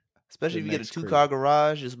you get a 2-car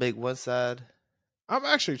garage, just make one side. I'm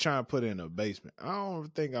actually trying to put in a basement. I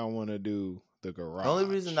don't think I want to do the garage. The only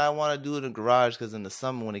reason I want to do it in the garage because in the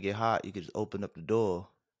summer when it get hot, you can just open up the door.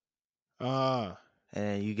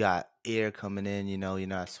 And you got air coming in. You know, you're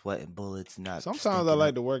not sweating bullets. Sometimes I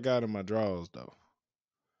like to work out in my drawers though.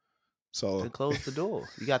 So then close the door.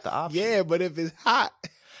 You got the option. Yeah, but if it's hot,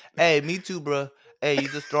 hey, me too, bro. Hey, you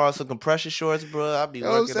just throw on some compression shorts, bro. I'll be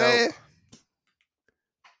working out.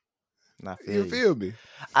 You feel me?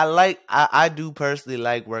 I do personally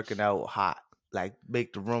like working out hot, like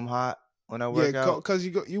make the room hot when I work out. Because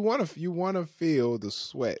you want to feel the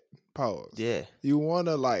sweat. Pause. Yeah. You want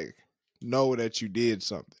to know that you did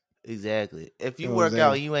something. Exactly. If You you know what I'm work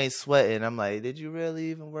out saying? and you ain't sweating, I'm like, did you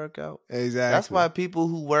really even work out? Exactly. That's why people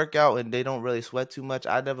who work out and they don't really sweat too much,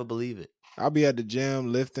 I never believe it. I'll be at the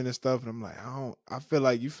gym lifting and stuff, and I'm like, I feel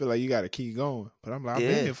like you got to keep going, but I'm like, I've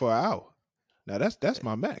been here for an hour. Now that's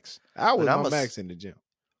my max. Hour is my max in the gym.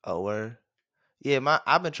 Oh, word. Yeah,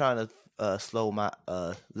 I've been trying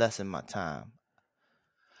to lessen my time,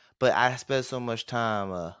 but I spend so much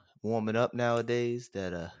time warming up nowadays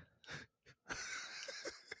that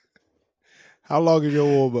How long is your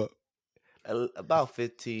warm up? About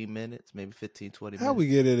 15 minutes, maybe 15, 20 minutes. How we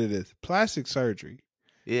get into this? Plastic surgery.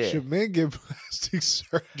 Yeah. Should men get plastic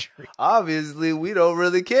surgery? Obviously, we don't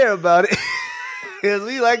really care about it because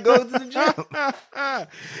we like going to the gym.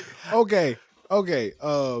 Okay.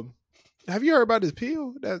 Have you heard about this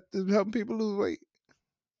pill that's helping people lose weight?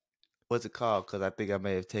 What's it called? Because I think I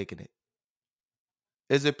may have taken it.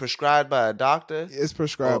 Is it prescribed by a doctor? It's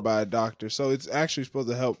prescribed by a doctor. So it's actually supposed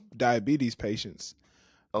to help diabetes patients.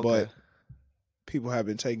 Okay. But people have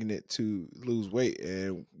been taking it to lose weight,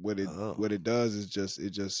 and what it does is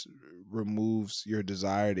just removes your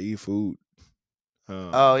desire to eat food.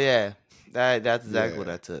 Yeah. That's exactly what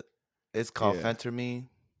I took. It's called phentermine.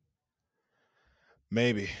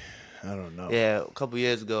 Maybe. I don't know. Yeah, a couple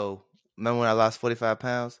years ago, remember when I lost 45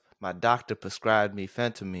 pounds? My doctor prescribed me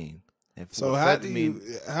phentermine. So how do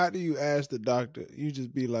you ask the doctor? You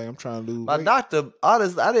just be like, I'm trying to lose weight. My doctor,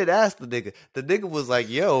 honestly, I didn't ask the nigga. The nigga was like,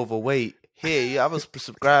 you're overweight. Here, I was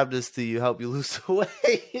prescribe this to you, help you lose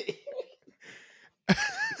weight.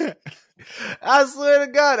 I swear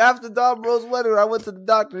to God, after Dom Rose wedding, I went to the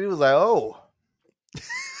doctor. He was like, oh.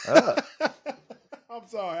 I'm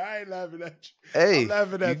sorry, I ain't laughing at you. Hey, I'm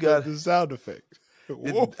laughing at the sound effect.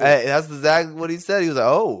 Hey, that's exactly what he said. He was like,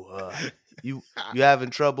 oh, you having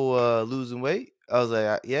trouble losing weight? I was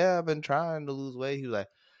like, yeah, I've been trying to lose weight. He was like,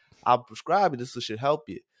 I'll prescribe you. This should help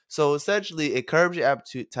you. So essentially, it curbs your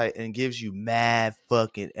appetite and gives you mad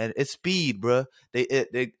fucking, and it's speed, bro.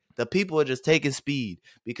 The people are just taking speed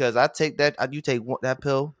because I take that. You take that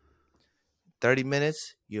pill, 30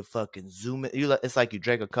 minutes, you're fucking zooming. It's like you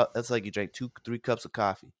drank a cup. It's like you drank 2-3 cups of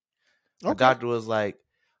coffee. My doctor was like,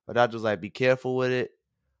 be careful with it.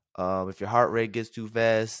 If your heart rate gets too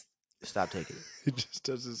fast, stop taking it. It just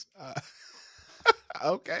doesn't.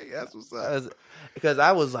 Okay, that's what's up. Because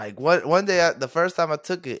I was like, one day, the first time I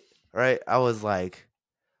took it, right, I was like,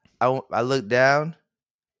 I looked down,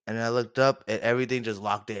 and then I looked up, and everything just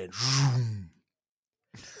locked in.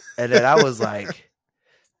 And then I was like,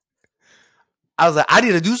 I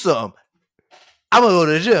need to do something. I'm going to go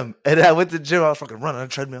to the gym. And then I went to the gym. I was fucking running on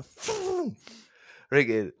the treadmill.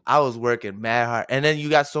 Rick, I was working mad hard. And then you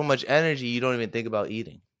got so much energy, you don't even think about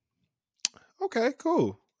eating. Okay,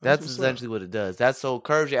 cool. That's essentially what it does. That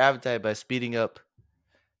curbs your appetite by speeding up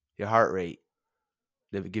your heart rate.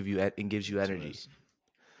 That gives you energy.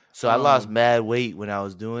 So I lost mad weight when I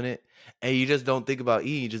was doing it. And you just don't think about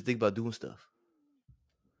eating. You just think about doing stuff.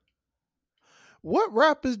 What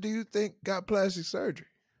rappers do you think got plastic surgery?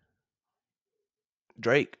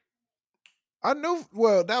 Drake. I know.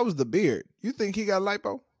 Well, that was the beard. You think he got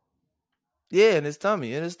lipo? Yeah, in his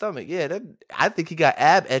stomach. Yeah, I think he got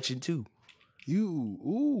ab etching too.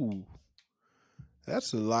 Ooh.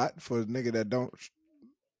 That's a lot for a nigga that don't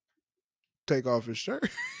take off his shirt.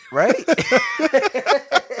 Right?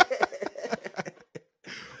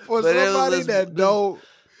 For somebody that don't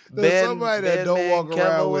walk Canva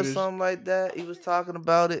around with something like that. He was talking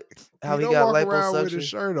about it. How he got liposuction. Around with his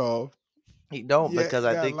shirt off. He don't because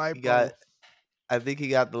I think he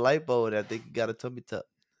got the lipo, and I think he got a tummy tuck.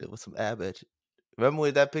 It was some ab etching.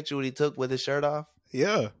 Remember that picture when he took with his shirt off?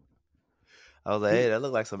 Yeah. I was like, hey, that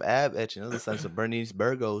looked like some ab etching. That looks like some Bernice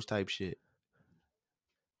Burgos type shit.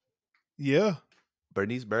 Yeah.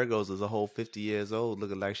 Bernice Burgos is a whole 50 years old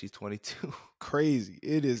looking like she's 22. Crazy.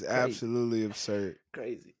 It is absolutely absurd.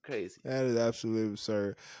 Crazy. That is absolutely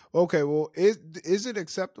absurd. Okay, well, is it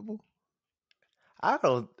acceptable? I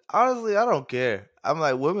don't care. I'm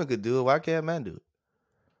like, women could do it. Why can't men do it?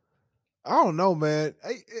 I don't know, man.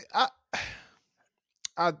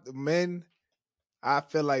 I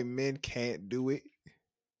feel like men can't do it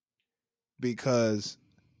because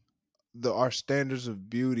our standards of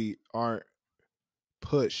beauty aren't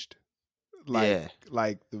pushed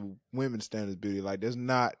like the women's standards of beauty. Like, there's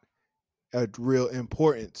not a real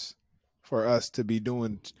importance for us to be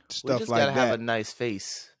doing stuff like that. We just gotta have a nice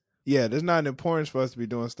face. Yeah, there's not an importance for us to be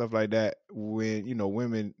doing stuff like that when,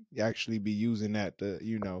 women actually be using that to,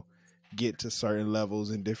 get to certain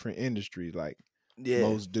levels in different industries. Like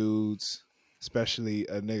most dudes, especially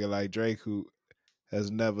a nigga like Drake, who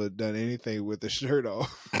has never done anything with the shirt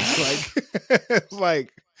off. It's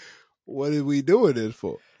like, what are we doing this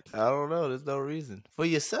for? I don't know. There's no reason. For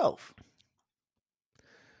yourself.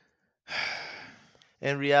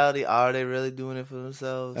 In reality, are they really doing it for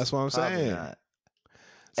themselves? That's what I'm Probably saying. not.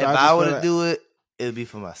 So if I were to do it, it'd be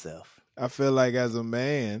for myself. I feel like as a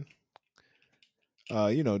man,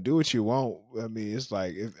 do what you want. I mean, it's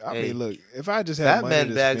like look, if I just have money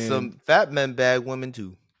to spend, some fat men bag women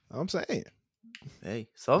too. I'm saying, hey,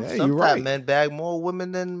 some fat right. men bag more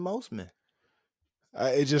women than most men.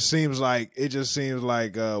 It just seems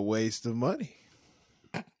like a waste of money.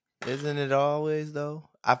 Isn't it always though?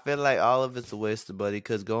 I feel like all of it's a waste of money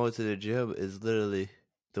because going to the gym is literally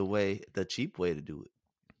the cheap way to do it.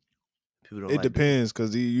 It depends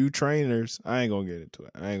because you trainers. I ain't gonna get into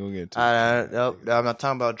it. Nope, I'm not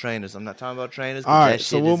talking about trainers. All right,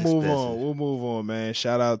 so we'll move on. We'll move on, man.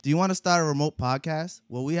 Shout out. Do you want to start a remote podcast?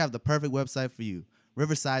 Well, we have the perfect website for you,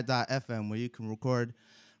 riverside.fm, where you can record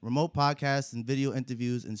remote podcasts and video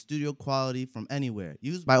interviews in studio quality from anywhere.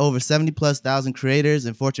 Used by over 70,000+ creators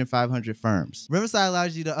and Fortune 500 firms. Riverside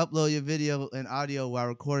allows you to upload your video and audio while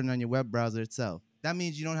recording on your web browser itself. That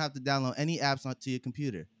means you don't have to download any apps onto your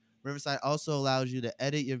computer. Riverside also allows you to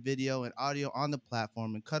edit your video and audio on the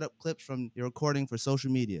platform and cut up clips from your recording for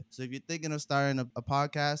social media. So if you're thinking of starting a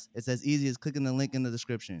podcast, it's as easy as clicking the link in the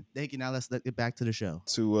description. Thank you. Now let's get back to the show.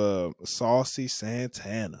 To Saucy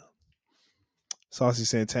Santana. Saucy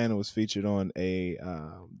Santana was featured on the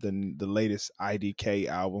latest IDK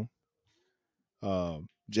album.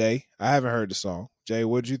 Jay, I haven't heard the song. Jay,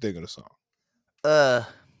 what did you think of the song?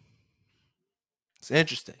 It's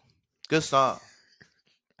interesting. Good song.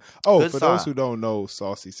 Those who don't know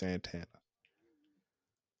Saucy Santana,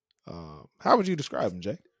 how would you describe him,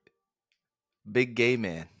 Jay? Big gay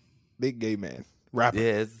man.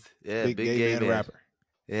 Rapper. Big gay man rapper.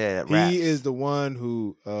 Yeah, he is the one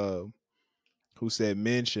who said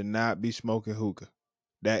men should not be smoking hookah.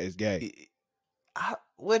 That is gay.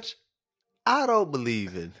 Which I don't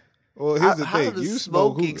believe in. Well, here's the thing: how does you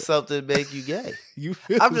smoking something make you gay?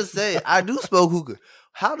 I'm just saying, I do smoke hookah.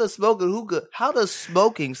 How does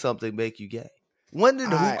smoking something make you gay? When did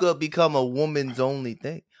hookah become a woman's only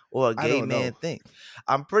thing or a gay man thing?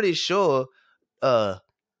 I'm pretty sure niggas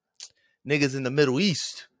in the Middle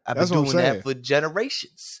East have been doing that for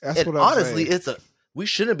generations. Honestly, we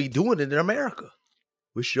shouldn't be doing it in America.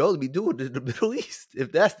 We should only be doing it in the Middle East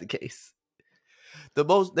if that's the case.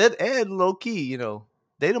 And low key,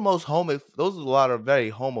 they the most those are a lot of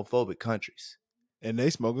very homophobic countries. And they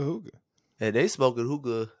smoking hookah. And they smoking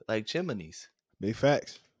hookah like chimneys. Big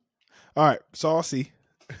facts. All right, Saucy.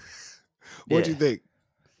 What'd you think?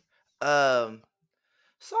 Song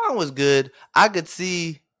was good. I could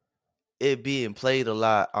see it being played a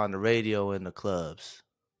lot on the radio in the clubs.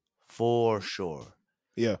 For sure.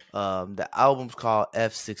 Yeah. The album's called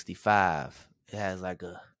F65. It has like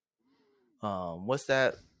a what's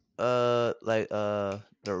that? The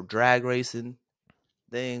drag racing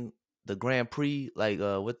thing, the Grand Prix,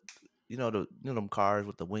 with them cars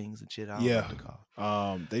with the wings and shit. I don't know what to call.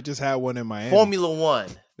 They just had one in Miami. Formula One.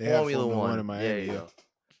 They had Formula One in Miami. Yeah.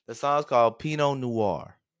 The song's called Pinot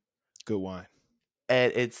Noir. Good wine.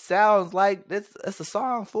 And it sounds like it's a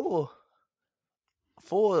song for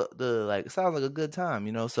the it sounds like a good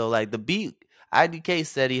time, So the beat, IDK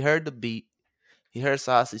said he heard the beat. He heard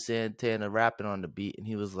Saucy Santana rapping on the beat, and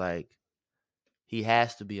he was like, he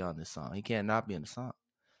has to be on this song. He can't not be in the song.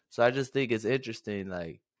 So I just think it's interesting.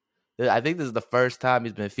 I think this is the first time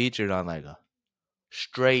he's been featured on a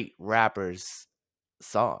straight rapper's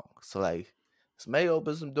song. So this may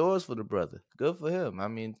open some doors for the brother. Good for him. I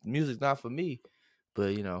mean, music's not for me, but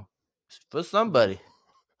it's for somebody.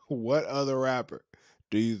 What other rapper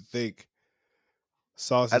do you think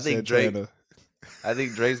Saucy Santana? I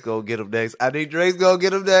think Drake's gonna get him next. I think he'll go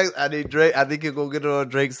get him on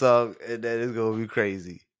Drake's song, and then it's gonna be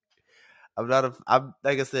crazy. I'm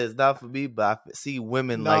like I said, it's not for me, but I see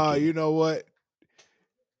women like it. You know what?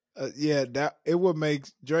 That it would make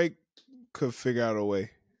Drake could figure out a way.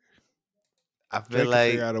 I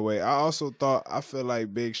figure out a way. I feel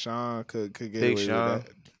like Big Sean could get away with that.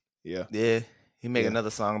 Yeah. He make another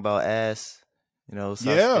song about ass. For real.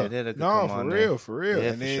 Yeah,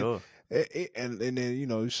 and then, sure. And then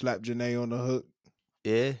you slap Janae on the hook.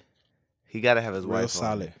 Yeah, he gotta have his real wife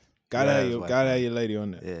solid. On gotta have your lady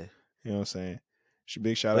on there. Yeah, you know what I'm saying.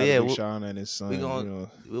 Big shout out to Big Sean and his son.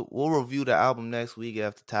 We'll review the album next week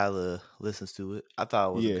after Tyler listens to it. I thought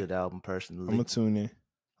it was a good album personally. I'm gonna tune in.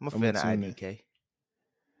 I'm a fan of IDK.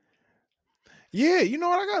 Yeah, you know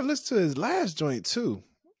what? I gotta listen to his last joint too.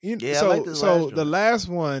 I like this last joint. The last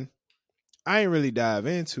one, I ain't really dive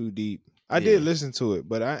in too deep. I did listen to it,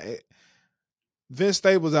 but Vince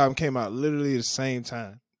Staples' album came out literally the same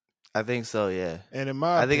time. I think so, yeah. And in my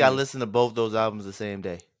I opinion, think I listened to both those albums the same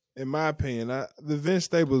day. In my opinion, the Vince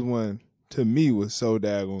Staples one to me was so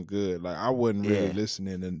daggone good. Like I wasn't really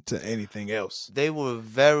listening to anything else. They were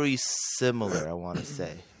very similar, I want to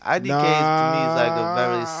say. IDK to me is like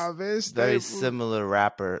a very similar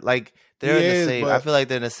rapper. Like they're in the same. I feel like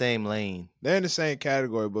they're in the same lane. They're in the same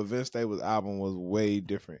category, but Vince Staples' album was way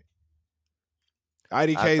different.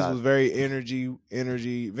 IDK's was very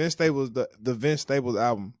energy. Vince Staples, the Vince Staples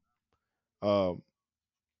album,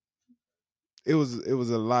 it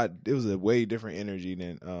was a way different energy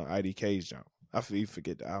than IDK's jump. I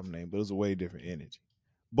forget the album name, but it was a way different energy.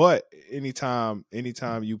 But anytime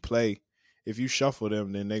you play, if you shuffle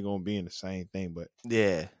them, then they're gonna be in the same thing. But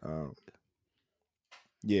yeah, I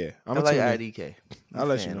like IDK. I'll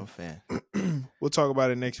let you know. I'm a fan. We'll talk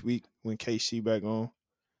about it next week when KC back on.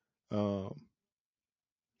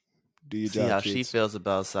 Do your job, see how kids. she feels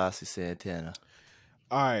about Saucy Santana.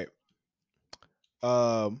 All right.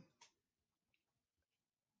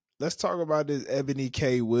 Let's talk about this Eboni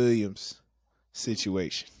K Williams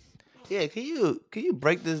situation. Yeah, can you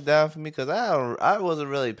break this down for me? Because I wasn't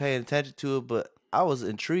really paying attention to it, but I was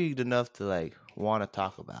intrigued enough to like want to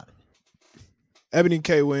talk about it. Eboni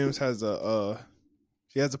K Williams has a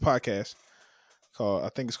podcast called, I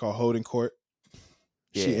think it's called Holding Court.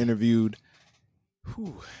 Yeah. She interviewed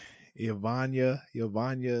Yvonnya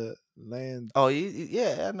Land. Oh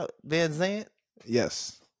yeah, I know Van Zant.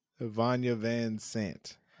 Yes, Yvonnya Van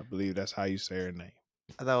Sant. I believe that's how you say her name.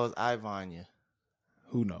 I thought it was Ivanya.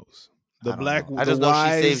 Who knows? The black. I just know she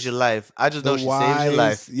saves your life. I just know she saves your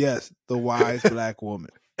life. Yes, the wise black woman.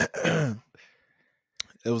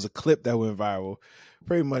 It was a clip that went viral.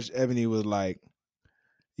 Pretty much, Eboni was like,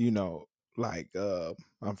 I'm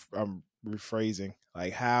rephrasing.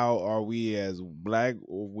 Like, how are we as black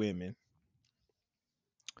women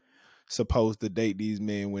supposed to date these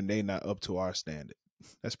men when they not up to our standard?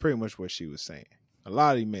 That's pretty much what she was saying. A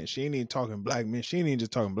lot of these men, she ain't even talking black men. She ain't even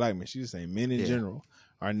just talking black men. She's just saying men in general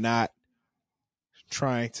are not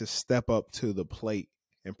trying to step up to the plate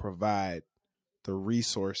and provide the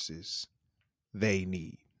resources they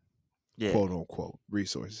need. Yeah. Quote unquote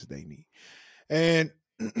resources they need. And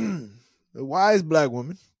the wise black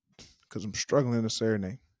woman, because I'm struggling to say her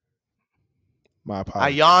name. My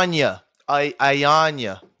apologies. Ayanya.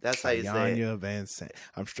 That's how you say it. Ayanya Van Sant.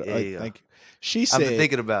 Thank you. She said, I've been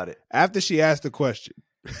thinking about it. After she asked the question,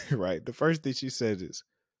 right, the first thing she said is,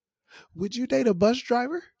 would you date a bus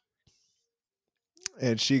driver?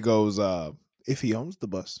 And she goes, if he owns the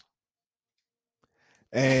bus.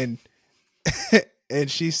 And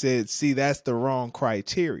and she said, see, that's the wrong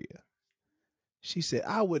criteria. She said,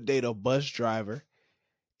 I would date a bus driver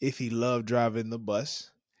if he loved driving the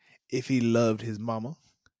bus, if he loved his mama,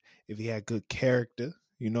 if he had good character,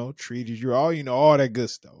 treated you all that good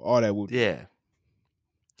stuff, all that would. Yeah.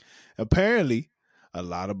 Apparently, a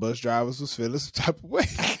lot of bus drivers was feeling some type of way.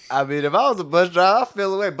 I mean, if I was a bus driver, I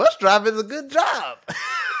feel away. Bus driving is a good job.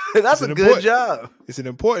 That's a good job. It's an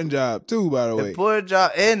important job too, by the way. Important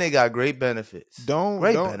job, and they got great benefits.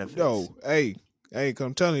 Benefits. Yo, hey,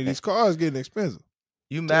 I'm telling you, these cars getting expensive.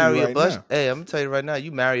 You marry a bus. Hey, I'm gonna tell you right now.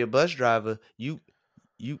 You marry a bus driver. You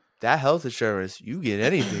that health insurance. You get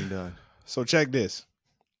anything done. So check this.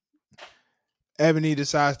 Eboni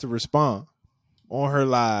decides to respond on her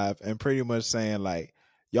live and pretty much saying like,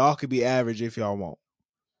 y'all could be average if y'all want.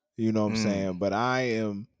 You know what I'm saying? But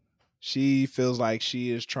she feels like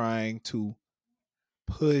she is trying to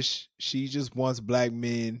push. She just wants black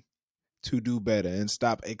men to do better and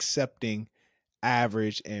stop accepting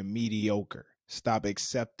average and mediocre. Stop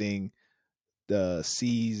accepting the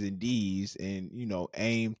C's and D's and,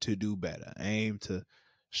 aim to do better. Aim to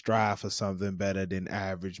strive for something better than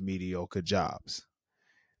average, mediocre jobs.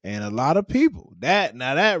 And a lot of people,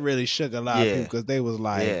 that really shook a lot of people because they was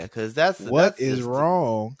like, because what is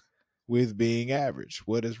wrong with being average?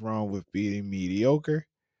 What is wrong with being mediocre?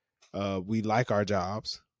 We like our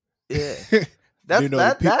jobs. Yeah.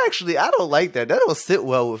 That actually, I don't like that. That don't sit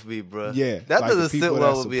well with me, bro. Yeah. That doesn't sit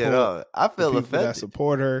well with me at all. I feel offended. That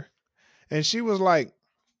support her. And she was like,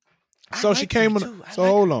 she came on.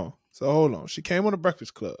 Hold on. She came on the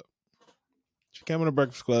Breakfast Club. She came on the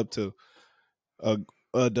Breakfast Club to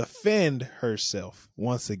defend herself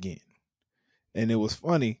once again. And it was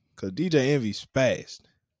funny because DJ Envy spazzed.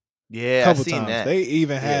 Yeah, I seen that. They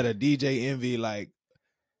even had a DJ Envy like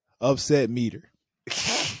upset meter.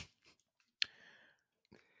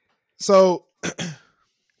 So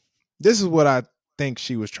this is what I think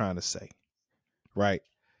she was trying to say, right?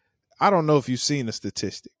 I don't know if you've seen the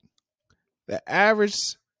statistic. The average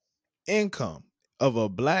income of a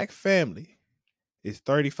black family is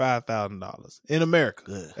 $35,000 in America.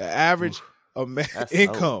 Good. The average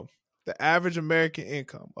income, low. the average American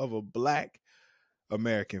income of a Black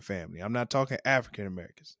American family. I'm not talking African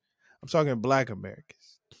Americans. I'm talking Black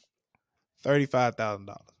Americans.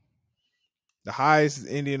 $35,000. The highest is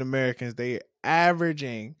Indian Americans. They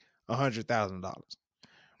averaging $100,000,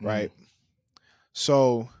 right?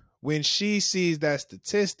 So when she sees that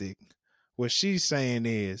statistic, what she's saying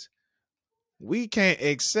is, we can't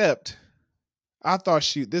accept.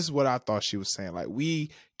 This is what I thought she was saying. Like, we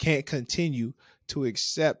can't continue to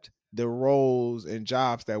accept the roles and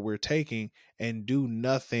jobs that we're taking and do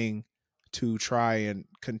nothing to try and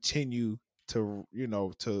continue to,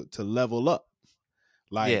 to level up.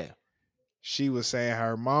 Like, she was saying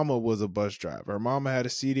her mama was a bus driver. Her mama had a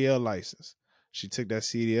CDL license. She took that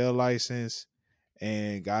CDL license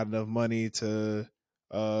and got enough money to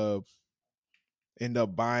end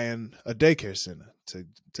up buying a daycare center. Took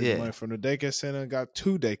money from the daycare center and got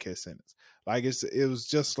 2 daycare centers. Like, it was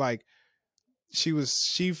just like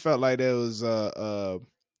she felt like there was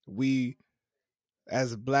we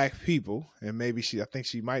as Black people, and maybe I think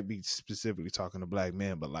she might be specifically talking to Black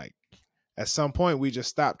men, but like, at some point we just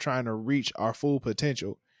stopped trying to reach our full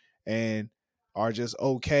potential and are just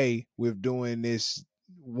okay with doing this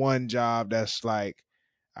one job that's like,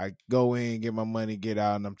 I go in, get my money, get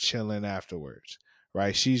out, and I'm chilling afterwards.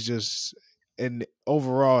 Right? She's just, and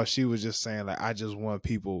overall, she was just saying, like, I just want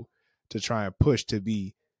people to try and push to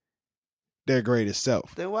be their greatest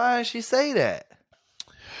self. Then why did she say that?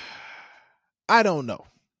 I don't know.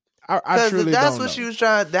 I truly that's don't what know. She was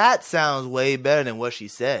trying. That sounds way better than what she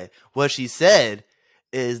said. What she said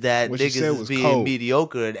is that what niggas is being cold.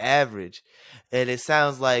 Mediocre and average, and it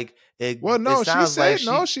sounds like it. Well, no, it sounds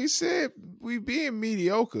she said we being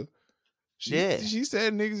mediocre. She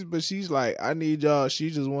said niggas, but she's like, I need y'all. She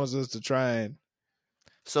just wants us to try and.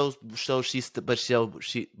 So but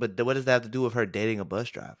what does that have to do with her dating a bus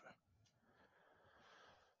driver?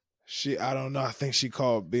 I don't know. I think she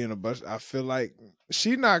called being a bus. I feel like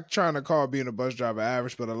she's not trying to call being a bus driver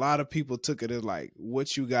average, but a lot of people took it as like,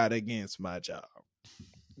 what you got against my job?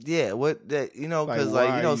 Yeah,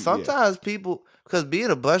 sometimes people, because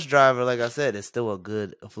being a bus driver, like I said, is still a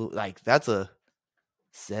good, like, that's a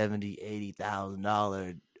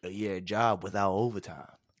 $70,000-$80,000 a year job without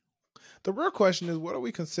overtime. The real question is, what are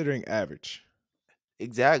we considering average?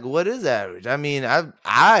 Exactly. What is average? I mean,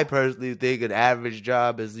 I personally think an average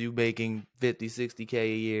job is you making 50, 60K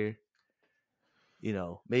a year.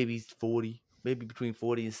 Maybe 40, maybe between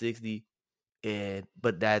 40 and 60.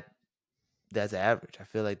 But that's average. I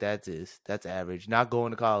feel like that's average. Not going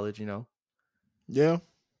to college, Yeah.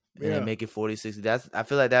 And then make it 40, 60. I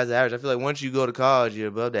feel like that's average. I feel like once you go to college, you're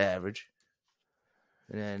above the average.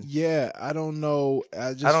 And then, I don't know.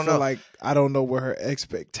 I feel like I don't know where her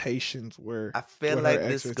expectations were. I feel like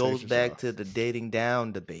this goes back to the dating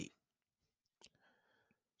down debate.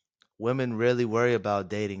 Women really worry about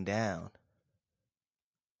dating down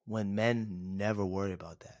when men never worry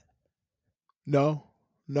about that. No,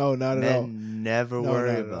 not at all. Men never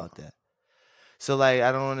worry about that. So, like,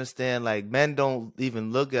 I don't understand. Like, men don't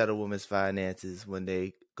even look at a woman's finances when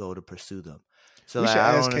they go to pursue them. So, we should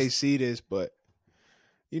ask KC this, but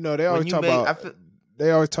they always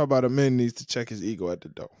talk about a man needs to check his ego at the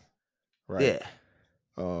door, right?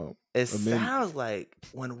 Yeah. It sounds like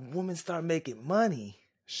when a woman start making money,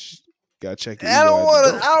 gotta check your ego. I don't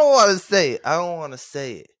want to say it. I don't want to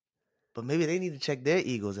say it, but maybe they need to check their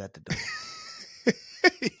egos at the door.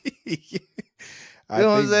 You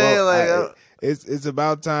know what I'm saying? It's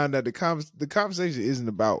about time that the conversation isn't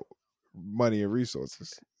about money and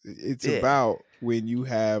resources. It's about when you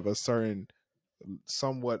have a certain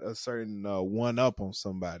one up on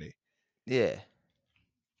somebody. Yeah.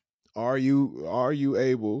 Are you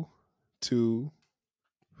able to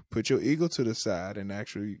put your ego to the side and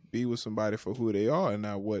actually be with somebody for who they are and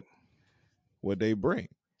not what they bring?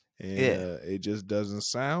 And it just doesn't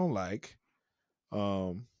sound like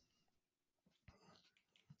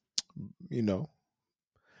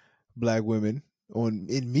Black women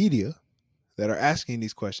in media that are asking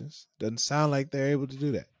these questions, doesn't sound like they're able to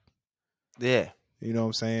do that. Yeah. You know what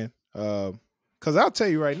I'm saying? Because I'll tell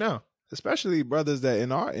you right now, especially brothers that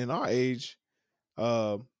in our age,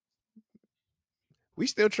 we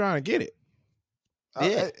still trying to get it.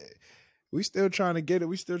 Yeah. We still trying to get it.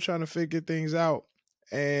 We still trying to figure things out.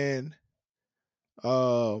 And,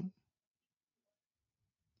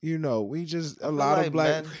 we just, a lot of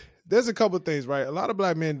Black, there's a couple of things, right? A lot of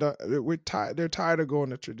Black men, they're tired of going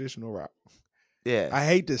the traditional route. Yeah. I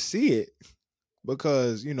hate to see it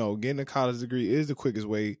because, getting a college degree is the quickest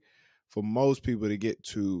way for most people to get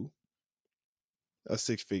to a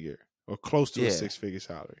 6-figure or close to a 6-figure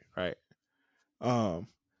salary, right?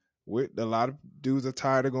 With a lot of dudes are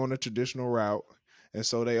tired of going the traditional route, and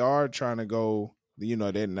so they are trying to go. They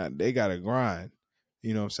got to grind.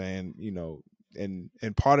 You know what I'm saying?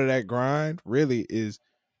 And part of that grind really is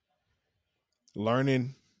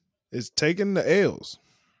learning, is taking the L's.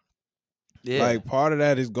 Yeah. Like part of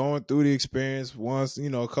that is going through the experience once,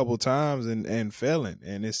 a couple times and failing.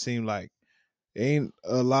 And it seemed like ain't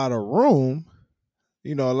a lot of room.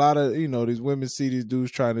 A lot of, these women see these dudes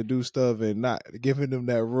trying to do stuff and not giving them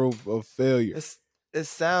that room of failure. It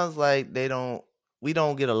sounds like we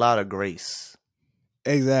don't get a lot of grace.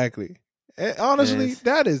 Exactly. And honestly,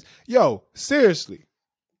 that is, seriously,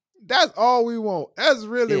 that's all we want. That's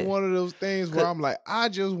really one of those things where I'm like, I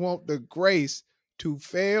just want the grace to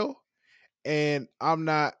fail. And I'm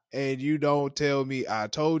not, and you don't tell me I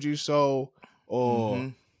told you so,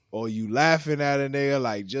 or you laughing at a nigga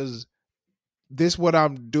like, just this what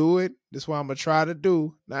I'm doing, this what I'm gonna try to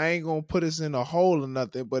do. Now I ain't gonna put us in a hole or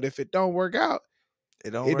nothing, but if it don't work out, it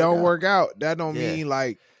don't work out. That don't mean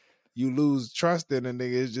like you lose trust in a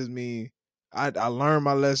nigga. It just mean I learned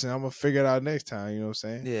my lesson. I'm gonna figure it out next time. You know what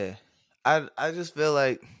I'm saying? Yeah, I just feel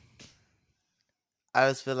like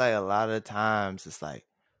a lot of times it's like,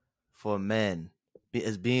 for men,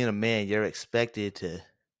 as being a man, you're expected to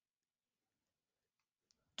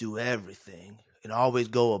do everything and always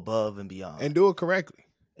go above and beyond. And do it correctly.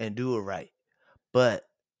 And do it right. But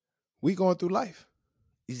we going through life.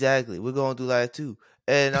 Exactly. We're going through life too.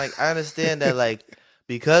 And like I understand that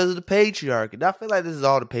because of the patriarchy, and I feel like this is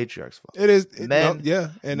all the patriarch's fault. It is. And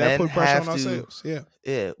that put pressure on ourselves. Yeah.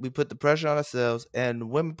 Yeah. We put the pressure on ourselves, and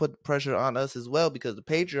women put the pressure on us as well, because the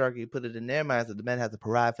patriarchy put it in their minds that the men have to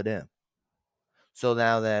provide for them. So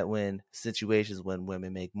now that when situations when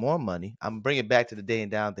women make more money, I'm bringing it back to the dating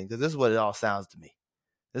down thing, because this is what it all sounds to me.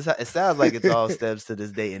 It sounds like it's all steps to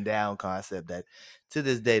this dating down concept that to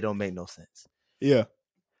this day don't make no sense. Yeah.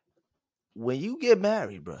 When you get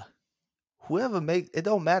married, bro, it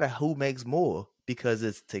don't matter who makes more, because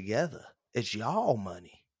it's together. It's y'all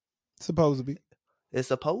money. Supposed to be. It's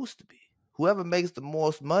supposed to be. Whoever makes the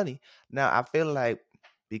most money. Now, I feel like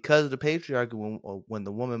because of the patriarchy, when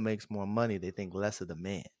the woman makes more money, they think less of the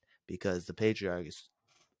man, because the patriarchy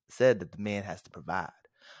said that the man has to provide.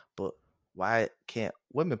 But why can't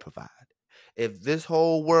women provide? If this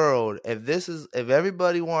whole world, if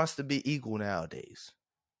everybody wants to be equal nowadays,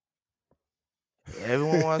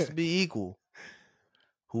 everyone wants to be equal,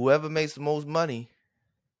 whoever makes the most money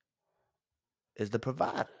is the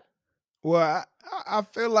provider. Well, I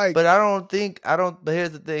feel like, but but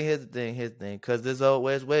here's the thing, because there's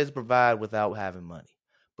always ways to provide without having money.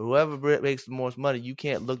 But whoever makes the most money, you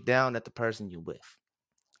can't look down at the person you're with,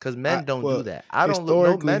 because men don't do that.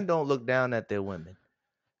 Men don't look down at their women.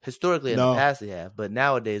 Historically, in the past they have, but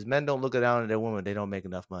nowadays men don't look down at their women. They don't make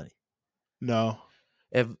enough money. No.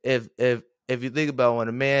 If you think about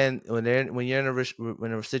when you're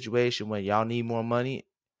in a situation when y'all need more money,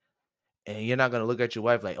 and you're not gonna look at your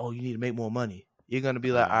wife like, oh, you need to make more money. You're gonna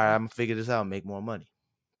be like, all right, I'm gonna figure this out and make more money.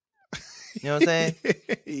 You know what I'm saying?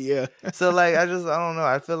 Yeah. So like, I don't know.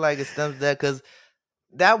 I feel like it stems to that, because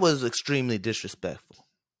that was extremely disrespectful.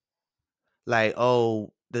 Like,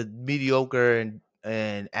 oh, the mediocre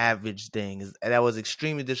and average thing that was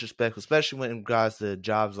extremely disrespectful, especially when it regards to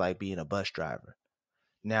jobs like being a bus driver.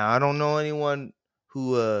 Now, I don't know anyone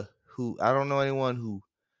who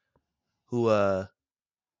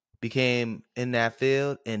became in that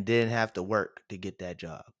field and didn't have to work to get that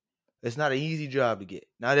job. It's not an easy job to get.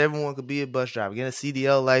 Not everyone could be a bus driver. Get a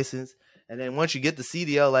CDL license, and then once you get the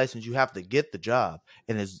CDL license, you have to get the job,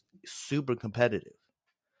 and it's super competitive.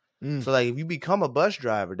 So like, if you become a bus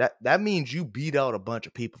driver, that means you beat out a bunch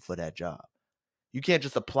of people for that job. You can't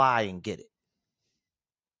just apply and get it.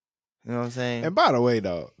 You know what I'm saying? And by the way,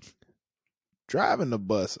 though, driving the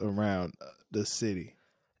bus around the city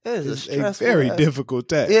is a very difficult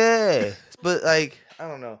task. Yeah, but like, I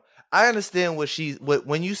don't know. I understand what you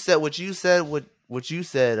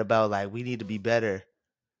said about like, we need to be better.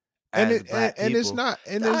 And it's not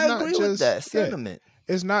agree just with that sentiment.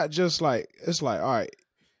 It's not just like, it's like, all right.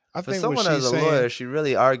 I think someone as a lawyer, she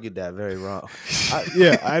really argued that very wrong.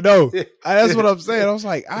 I know. That's what I'm saying. I was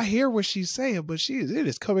like, I hear what she's saying, but it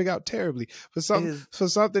is coming out terribly for someone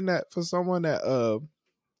that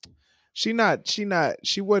she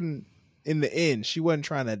wasn't, in the end, she wasn't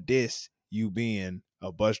trying to diss you being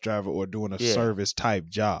a bus driver or doing a service type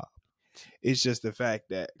job. It's just the fact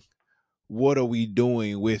that, what are we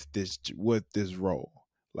doing with this role?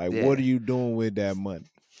 Like, what are you doing with that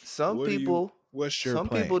money? Some people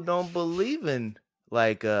don't believe in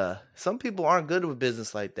like some people aren't good with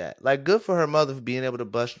business like that. Like, good for her mother for being able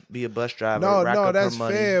to be a bus driver, rack up that's her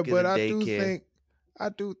money, fair, get but a I daycare.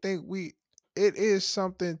 do think it is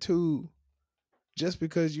something to, just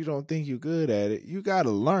because you don't think you're good at it, you gotta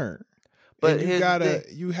learn. But and here's the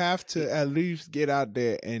thing. you have to at least get out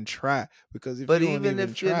there and try, because if But you don't even even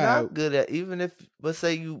if try, you're not good at, even if, let's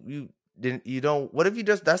say you don't, what if you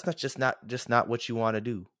that's not what you want to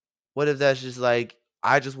do? What if that's just like,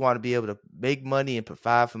 I just want to be able to make money and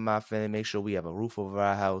provide for my family, make sure we have a roof over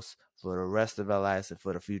our house for the rest of our lives and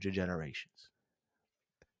for the future generations?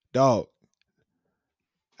 Dog,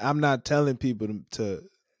 I'm not telling people to,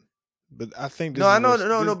 but I think this No, is I know,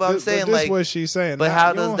 what no, but I'm saying, this like, what she's saying. but Not, how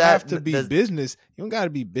you does don't that have to be does, business. You don't got to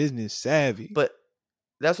be business savvy. but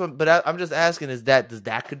that's what. But I'm just asking: does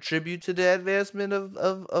that contribute to the advancement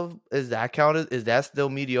of? Is that counted? Is that still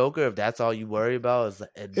mediocre? If that's all you worry about is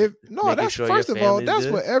making that's sure your first of all, family is that's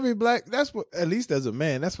good? what every black. That's what, at least as a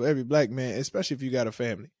man, that's what every black man, especially if you got a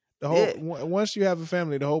family. The whole once you have a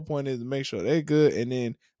family, the whole point is to make sure they're good, and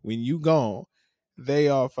then when you gone, they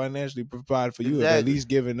are financially provided for you, and at least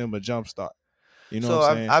giving them a jump start. You know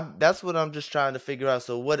what I'm saying? That's what I'm just trying to figure out.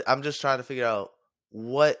 So what I'm just trying to figure out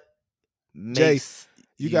what Jay, makes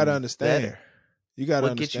you got to understand. better. You got to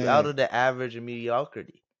What understand. gets you out of the average and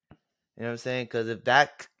mediocrity? You know what I'm saying? Because if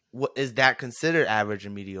that, what is that considered average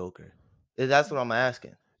and mediocre? That's what I'm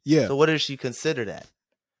asking. Yeah. So what does she consider that?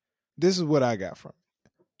 This is what I got from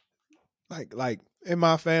it. Like in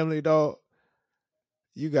my family, dog,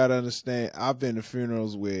 you got to understand, I've been to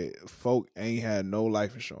funerals where folk ain't had no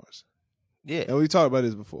life insurance. Yeah. And we talked about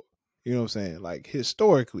this before. You know what I'm saying? Like,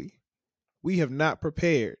 historically, we have not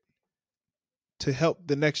prepared to help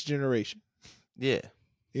the next generation. Yeah.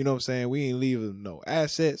 You know what I'm saying? We ain't leave them no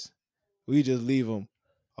assets. We just leave them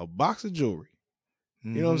a box of jewelry.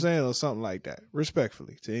 Mm-hmm. You know what I'm saying? Or something like that.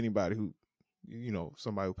 Respectfully to anybody who,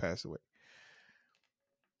 somebody who passed away.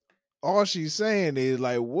 All she's saying is,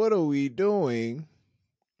 like, what are we doing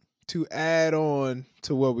to add on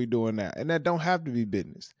to what we're doing now? And that don't have to be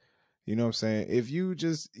business. You know what I'm saying? If you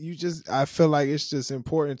just, I feel like it's just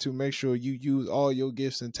important to make sure you use all your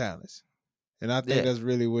gifts and talents. And I think that's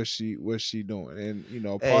really what she doing.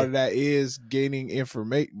 And, part of that is gaining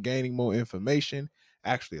more information,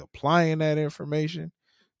 actually applying that information.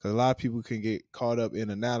 Because a lot of people can get caught up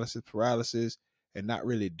in analysis paralysis and not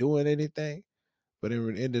really doing anything. But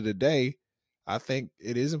in the end of the day, I think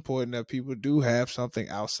it is important that people do have something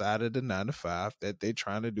outside of the 9 to 5 that they're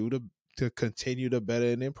trying to do to continue to better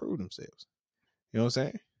and improve themselves. You know what I'm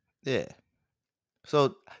saying? Yeah.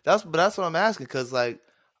 So that's what I'm asking, because, like,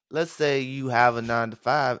 let's say you have a 9 to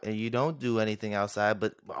 5 and you don't do anything outside,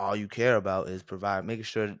 but all you care about is making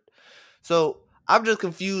sure. So I'm just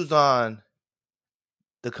confused on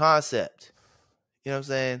the concept. You know what I'm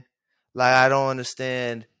saying? Like, I don't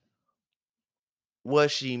understand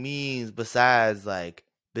what she means besides, like,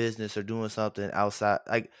 business or doing something outside.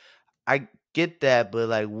 Like, I get that, but,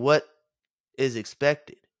 like, what is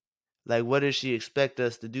expected? Like, what does she expect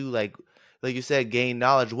us to do? Like you said, gain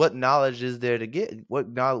knowledge. What knowledge is there to get? What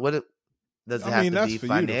knowledge? What does it have to be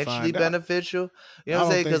financially beneficial? You know what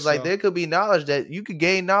I'm saying? Because, like, there could be knowledge that you could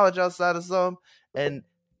gain knowledge outside of some and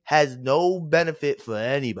has no benefit for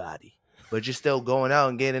anybody, but you're still going out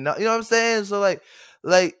and gaining. You know what I'm saying? So,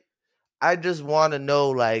 like, I just want to know,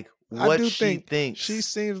 like, what she thinks. She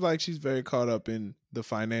seems like she's very caught up in the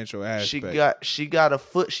financial aspect. She got a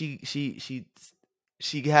foot. She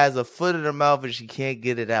has a foot in her mouth and she can't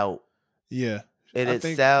get it out. Yeah. And it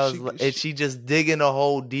sounds like she just digging a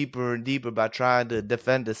hole deeper and deeper by trying to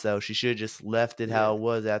defend herself. She should have just left it how it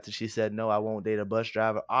was after she said, no, I won't date a bus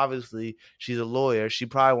driver. Obviously, she's a lawyer. She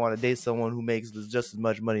probably want to date someone who makes just as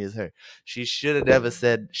much money as her. She should have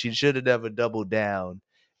never doubled down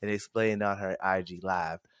and explained on her IG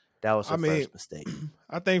Live. That was her first mistake.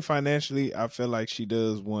 I think financially, I feel like she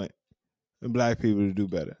does want black people to do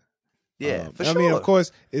better. Yeah, for sure. I mean, of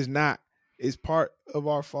course, it's part of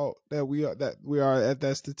our fault that we are at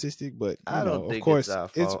that statistic, but I don't think of course, it's our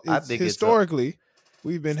fault. I think historically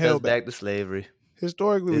we've been held back to slavery.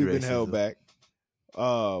 Historically, we've been held back.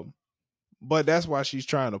 But that's why she's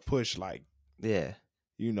trying to push, like, hey,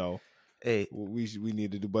 we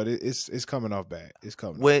need to do, but it's coming off bad. It's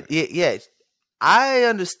coming. I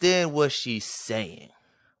understand what she's saying,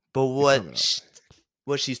 but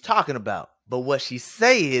what she's talking about. But what she's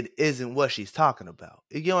saying isn't what she's talking about.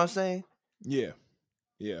 You get what I'm saying? Yeah.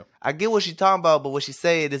 Yeah. I get what she's talking about, but what she's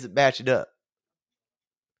saying isn't matching up.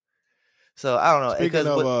 So I don't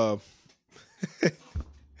know.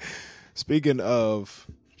 Speaking of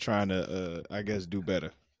trying to, I guess, do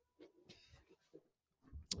better.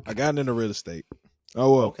 I got into real estate.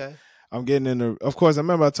 Oh, well. Okay. I'm getting into. Of course, I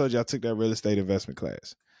remember I told you I took that real estate investment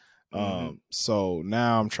class. Mm-hmm. So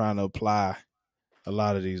now I'm trying to apply a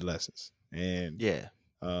lot of these lessons, and Yeah.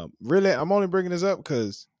 really, I'm only bringing this up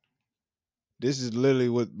because this is literally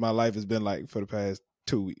what my life has been like for the past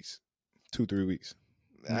 2 weeks, 3 weeks.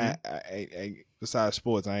 Mm-hmm. Besides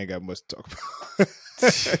sports, I ain't got much to talk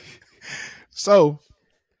about. So,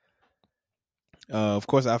 of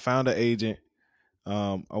course, I found an agent.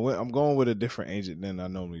 I'm going with a different agent than I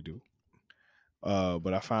normally do.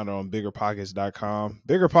 But I found her on biggerpockets.com.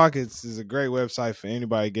 Bigger Pockets is a great website for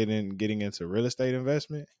anybody getting into real estate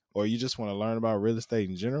investment, or you just want to learn about real estate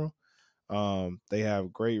in general. They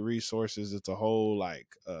have great resources. It's a whole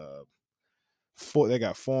they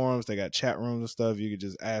got forums, they got chat rooms and stuff. You could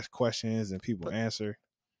just ask questions and people answer.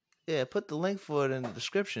 Yeah, put the link for it in the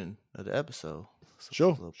description of the episode.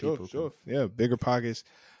 Sure. Yeah, Bigger Pockets.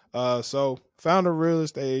 So found a real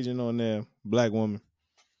estate agent on there, black woman.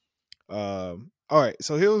 All right.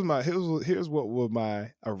 So here's what was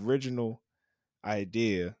my original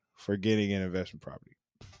idea for getting an investment property,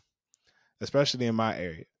 especially in my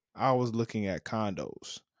area. I was looking at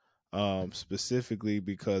condos, specifically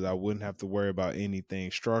because I wouldn't have to worry about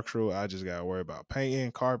anything structural. I just got to worry about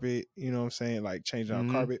painting, carpet. You know what I'm saying? Like changing out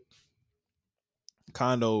carpet. The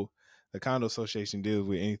condo association deals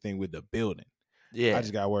with anything with the building. Yeah, I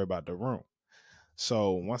just got to worry about the room.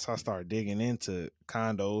 So once I started digging into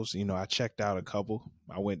condos, I checked out a couple.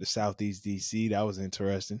 I went to Southeast DC. That was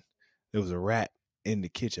interesting. There was a rat in the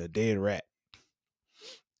kitchen, a dead rat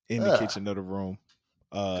in the kitchen of the room.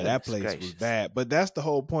 That place was bad. But that's the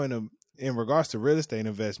whole point in regards to real estate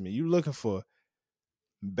investment. You're looking for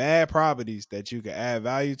bad properties that you can add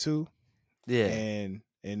value to. Yeah. And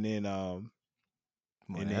then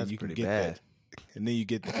you can get that. And then you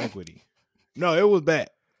get the equity. No, it was bad.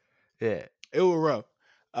 Yeah. It was rough.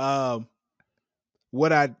 I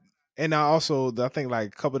think like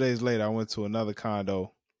a couple of days later, I went to another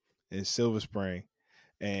condo in Silver Spring,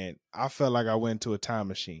 and I felt like I went to a time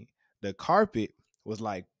machine. The carpet was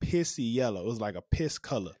like pissy yellow. It was like a piss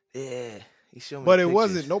color. Yeah. But it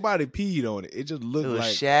wasn't, nobody peed on it. It just looked like. It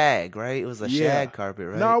was shag, right? It was a shag carpet,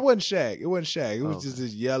 right? No, it wasn't shag. It was just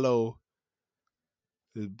this yellow,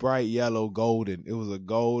 this bright yellow golden. It was a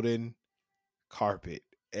golden carpet.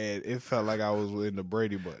 And it felt like I was in the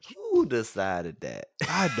Brady Bunch. Who decided that?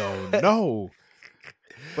 I don't know.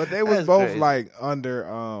 But they was both crazy. Like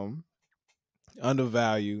undervalued,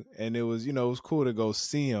 and it was it was cool to go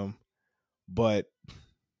see them. But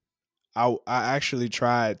I actually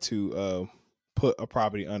tried to put a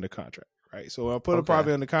property under contract, right? So when I put a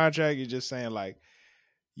property under contract, you're just saying like,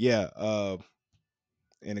 yeah,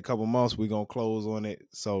 in a couple months we're gonna close on it.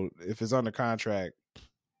 So if it's under contract,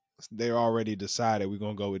 they already decided we're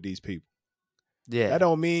gonna go with these people. Yeah, that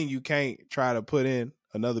don't mean you can't try to put in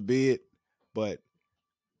another bid, but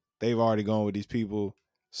they've already gone with these people,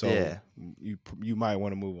 so you might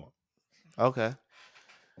want to move on. Okay.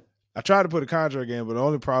 I tried to put a contract in, but the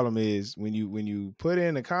only problem is when you put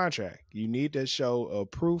in a contract, you need to show a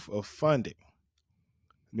proof of funding,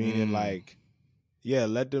 meaning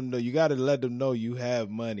let them know. You got to let them know you have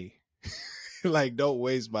money. Like, don't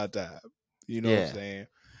waste my time. You know what I'm saying?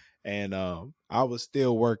 And I was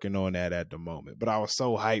still working on that at the moment, but I was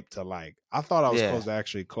so hyped to I thought I was supposed to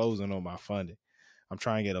actually closing on my funding. I'm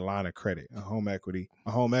trying to get a line of credit, a home equity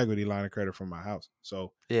line of credit from my house.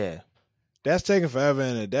 So that's taking forever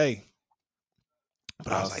and a day.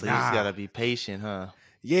 But I was like, nah. You just gotta be patient, huh?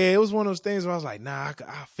 Yeah, it was one of those things where I was like, nah,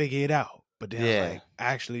 I'll figure it out. But then I was like, I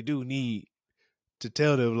actually do need to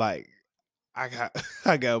tell them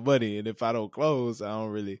I got money, and if I don't close, I don't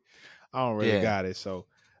really got it. So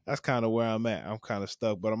that's kind of where I'm at. I'm kind of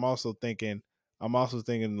stuck, but I'm also thinking I'm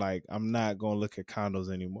not gonna look at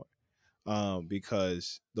condos anymore,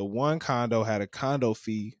 because the one condo had a condo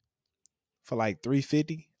fee for like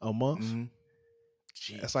 $350 a month.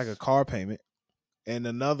 Mm-hmm. That's like a car payment. And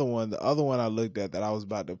the other one I looked at that I was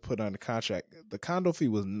about to put on the contract, the condo fee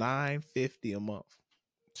was $950 a month.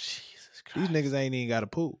 Jesus Christ! These niggas ain't even got a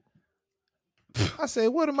pool. I said,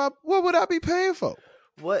 what would I be paying for?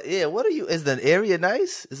 What? Yeah. What are you? Is the area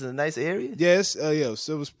nice? Is it a nice area? Yes.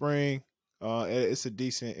 Silver Spring. It's a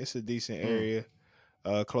decent area.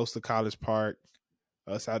 Close to College Park.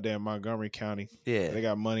 It's out there in Montgomery County. Yeah. They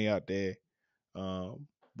got money out there.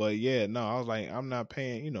 But I was like, I'm not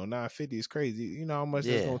paying. $950 is crazy. You know how much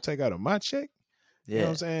that's gonna take out of my check? Yeah. You know what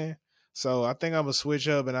I'm saying? So I think I'm gonna switch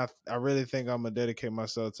up, and I really think I'm gonna dedicate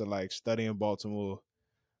myself to studying Baltimore,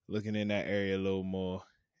 looking in that area a little more.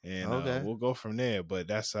 And we'll go from there. But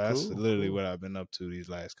that's literally what I've been up to these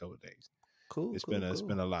last couple of days. Cool. It's been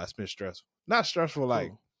a lot. It's been stressful. Not stressful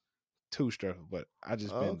too stressful, but I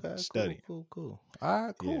just been studying. Cool. All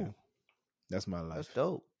right, cool. Yeah, that's my life.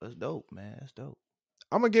 That's dope, man. That's dope.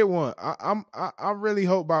 I'm gonna get one. I really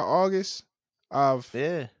hope by August. I'm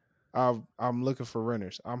looking for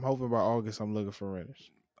renters. I'm hoping by August I'm looking for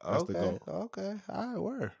renters. That's the goal. Okay. All right,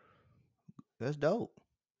 word. That's dope.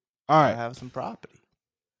 All right. I have some property.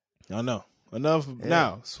 I know. Enough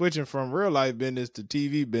now. Switching from real life business to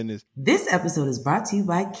TV business. This episode is brought to you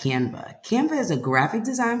by Canva. Canva is a graphic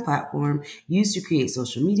design platform used to create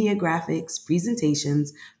social media graphics,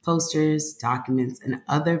 presentations, posters, documents, and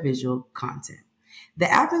other visual content.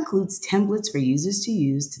 The app includes templates for users to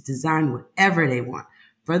use to design whatever they want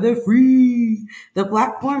for the free. The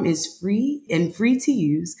platform is free to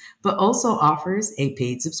use, but also offers a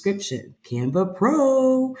paid subscription, Canva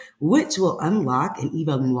Pro, which will unlock an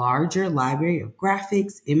even larger library of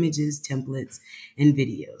graphics, images, templates, and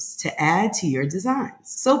videos to add to your designs.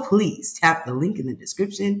 So please tap the link in the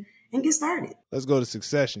description and get started. Let's go to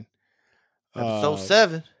Succession. Episode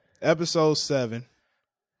 7.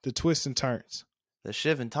 The twists and turns. The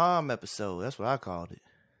Shiv and Tom episode. That's what I called it.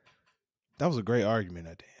 That was a great argument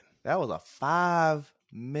at the end. That was a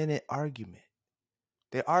 5-minute argument.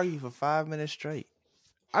 They argued for 5 minutes straight.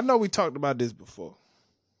 I know we talked about this before.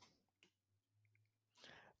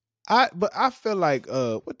 But I feel like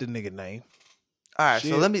what the nigga name? All right,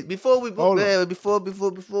 so let me before let's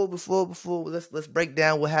break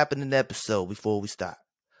down what happened in the episode before we start.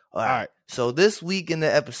 All right. So this week in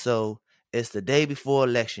the episode, it's the day before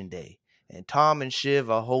Election Day. And Tom and Shiv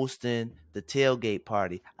are hosting the tailgate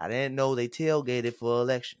party. I didn't know they tailgated for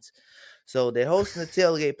elections. So they're hosting the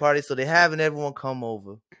tailgate party. So they're having everyone come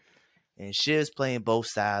over. And Shiv's playing both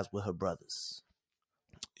sides with her brothers.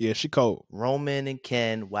 Yeah, she cold. Roman and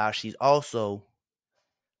Ken, while she's also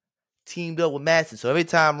teamed up with Mattson. So every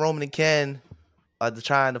time Roman and Ken are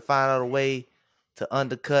trying to find out a way to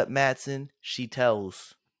undercut Mattson, she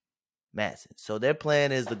tells Mattson. So their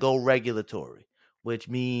plan is to go regulatory, which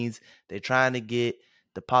means they're trying to get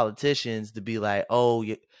the politicians to be like,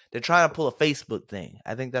 they're trying to pull a Facebook thing.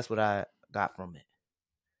 I think that's what I got from it.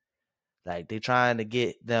 Like they're trying to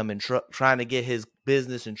get them trying to get his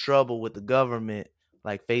business in trouble with the government,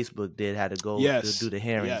 like Facebook did, had to go to do the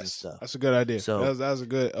hearings and stuff. That's a good idea. So that's a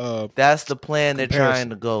good. That's the plan they're comparison. trying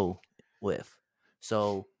to go with.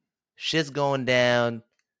 So shit's going down.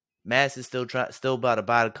 Mass is still about to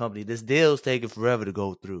buy the company. This deal's taking forever to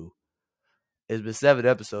go through. It's been 7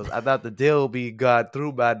 episodes. I thought the deal would be got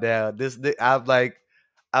through by now. I'm like,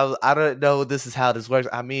 I don't know. This is how this works.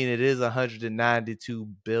 I mean, it is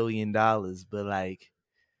 $192 billion, but like,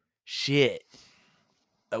 shit.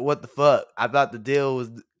 What the fuck? I thought the deal was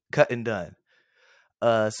cut and done.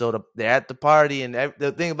 So they're at the party, and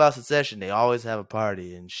the thing about Succession, they always have a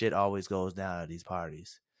party, and shit always goes down at these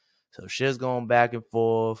parties. So shit's going back and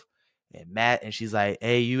forth. And she's like,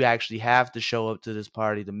 hey, you actually have to show up to this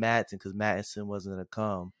party to Mattson because Mattson wasn't going to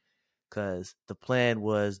come because the plan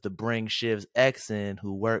was to bring Shiv's ex in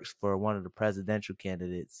who works for one of the presidential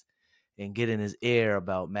candidates and get in his ear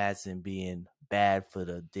about Mattson being bad for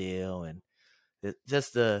the deal and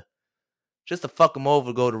just to fuck him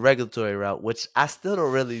over, go the regulatory route, which I still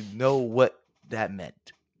don't really know what that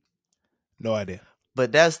meant. No idea.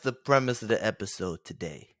 But that's the premise of the episode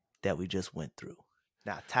today that we just went through.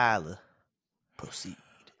 Now, Tyler, proceed.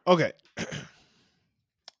 Okay.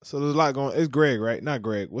 So there's a lot going. It's Greg, right? Not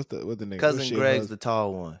Greg. What's the name? Cousin Greg's the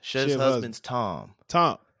tall one. Shiv's husband's Tom.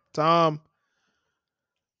 Tom.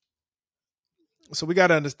 So we got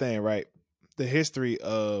to understand, right? The history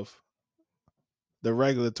of the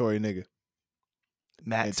regulatory nigga.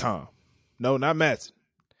 Mattson. And Tom. No, not Mattson.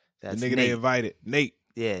 That's the nigga they invited. Nate.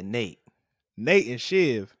 Yeah, Nate. Nate and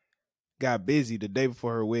Shiv got busy the day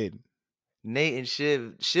before her wedding. Nate and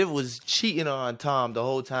Shiv was cheating on Tom the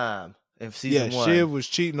whole time in season 1. Yeah, Shiv was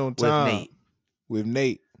cheating on Tom with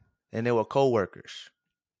Nate. And they were co-workers.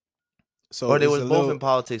 So or they was both in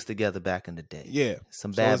politics together back in the day. Yeah.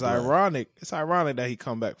 Some bad it's blood. ironic. It's ironic that he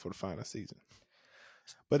come back for the final season.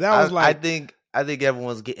 But that was like I think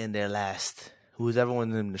everyone's getting their last. Who's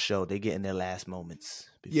everyone in the show? They getting their last moments.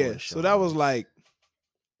 Yeah. So that was like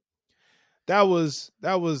that was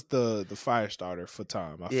the fire starter for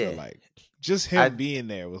Tom. I feel like just him being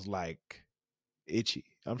there was like itchy.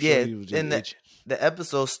 I'm sure he was just itchy. The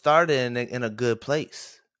episode started in a good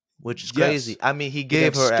place, which is crazy. I mean, he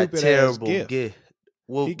gave her a terrible gift,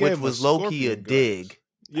 which was low key a dig.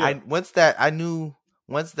 Yeah. Once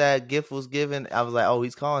that gift was given, I was like, oh,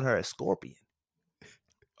 he's calling her a scorpion.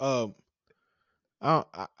 I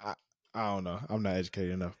don't know. I'm not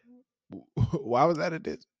educated enough. Why was that a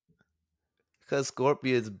diss? Because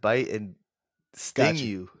scorpions bite and sting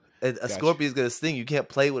you. A scorpion's gonna sting you. You can't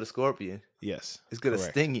play with a scorpion. Yes. It's gonna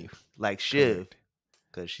sting you. Like Shiv.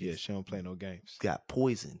 Because she don't play no games. Got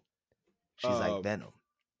poison. She's like Venom.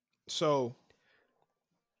 So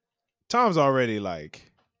Tom's already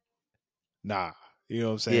like, nah. You know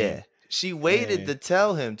what I'm saying? Yeah. She waited to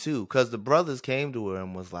tell him too, because the brothers came to her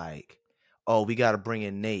and was like, oh, we gotta bring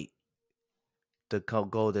in Nate to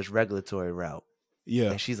go this regulatory route.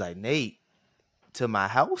 Yeah. And she's like, Nate, to my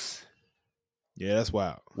house? Yeah, that's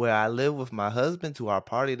wild. Where I live with my husband, to our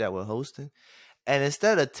party that we're hosting. And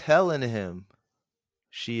instead of telling him,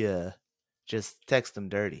 she just texted him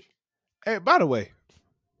dirty. Hey, by the way,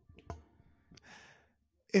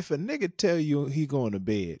 if a nigga tell you he going to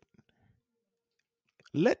bed,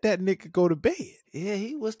 let that nigga go to bed. Yeah,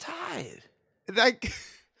 he was tired. Like,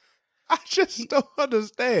 I just don't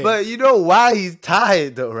understand. But you know why he's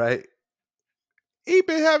tired though, right? He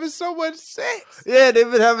been having so much sex. Yeah, they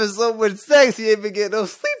been having so much sex. He ain't been getting no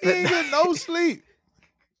sleep. He ain't getting no sleep.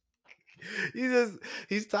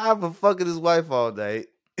 He's tired from fucking his wife all night,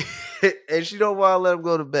 and she don't want to let him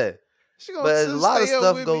go to bed. But a lot of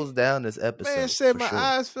stuff goes down this episode. Man said my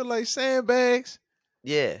eyes feel like sandbags.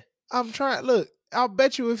 Yeah, I'm trying. Look, I'll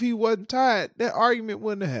bet you if he wasn't tired, that argument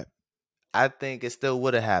wouldn't have happened. I think it still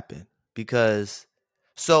would have happened because.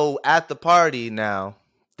 So at the party now.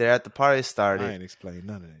 They're at the party started. I ain't explained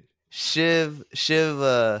none of that. Shiv,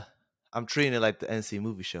 I'm treating it like the NC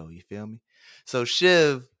movie show. You feel me? So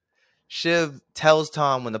Shiv tells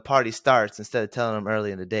Tom when the party starts, instead of telling him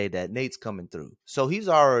early in the day, that Nate's coming through. So he's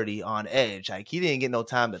already on edge. Like, he didn't get no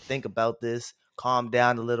time to think about this, calm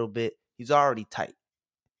down a little bit. He's already tight.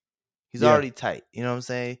 Already tight. You know what I'm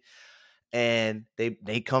saying? And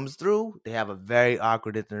Nate comes through. They have a very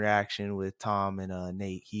awkward interaction with Tom and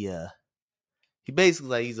Nate. He basically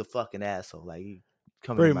like he's a fucking asshole. Like, he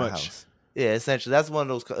coming to my house. Yeah, essentially that's one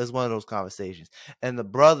of those conversations. And the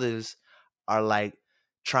brothers are like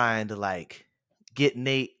trying to like get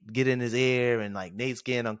Nate, get in his ear, and like Nate's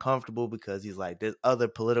getting uncomfortable because he's like, there's other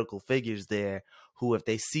political figures there who, if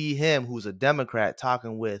they see him, who's a Democrat,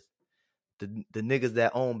 talking with the niggas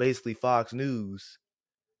that own basically Fox News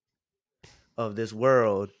of this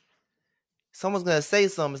world, someone's gonna say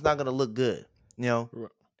something. It's not gonna look good, you know?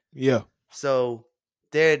 Yeah. So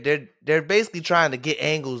they're basically trying to get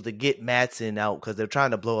angles to get Mattson out because they're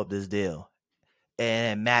trying to blow up this deal.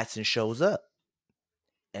 And Mattson shows up.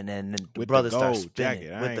 And then the brothers start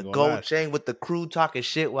spinning with the gold chain, with the crew talking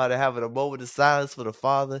shit while they're having a moment of silence for the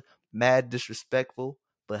father. Mad disrespectful.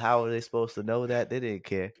 But how are they supposed to know that? They didn't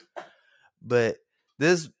care. But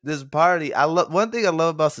this party, one thing I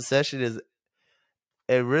love about Succession is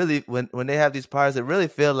it really, when they have these parties, it really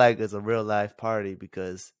feel like it's a real life party,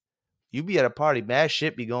 because you be at a party, mad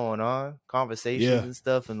shit be going on, conversations and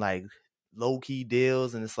stuff, and like low key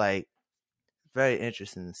deals, and it's like very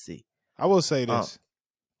interesting to see. I will say this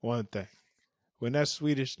one thing: when that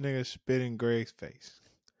Swedish nigga spit in Greg's face,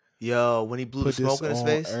 when he blew the smoke in his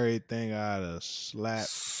face, everything I'd have slapped.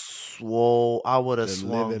 Swole, I would have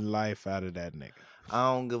swung living life out of that nigga.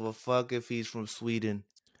 I don't give a fuck if he's from Sweden.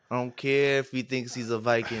 I don't care if he thinks he's a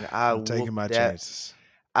Viking. I'm taking my chances.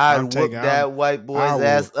 I'd whoop that white boy's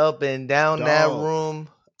ass up and down that room.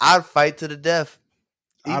 I'd fight to the death.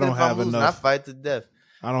 Even if I'm losing, I'd fight to death.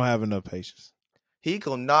 I don't have enough patience. He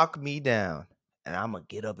gonna knock me down, and I'm gonna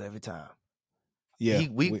get up every time. Yeah,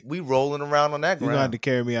 we rolling around on that ground. You gonna have to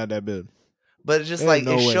carry me out that building. But it's just like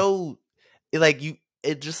it showed.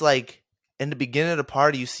 It just like in the beginning of the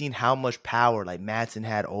party, you seen how much power like Mattson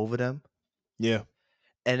had over them. Yeah,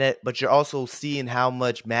 but you're also seeing how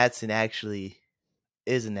much Mattson actually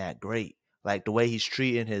isn't that great. Like the way he's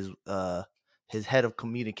treating his head of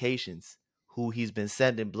communications, who he's been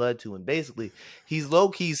sending blood to, and basically he's low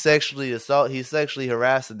key sexually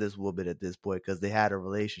harassing this woman at this point because they had a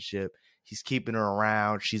relationship. He's keeping her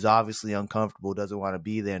around. She's obviously uncomfortable, doesn't want to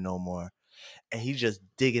be there no more, and he's just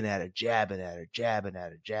digging at her, jabbing at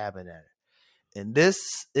her. And this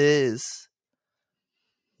is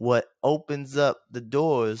what opens up the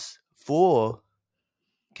doors for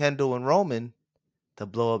Kendall and Roman to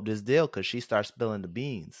blow up this deal, because she starts spilling the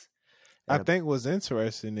beans. I think what's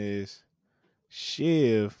interesting is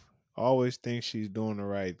Shiv always thinks she's doing the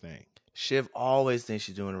right thing. Shiv always thinks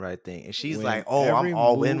she's doing the right thing. And she's like, I'm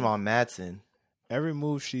all in on Mattson. Every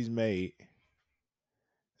move she's made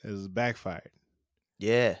has backfired.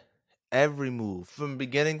 Yeah. Every move. From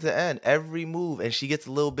beginning to end. Every move. And she gets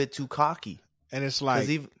a little bit too cocky. And it's like,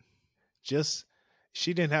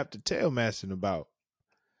 she didn't have to tell Mattson about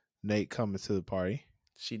Nate coming to the party.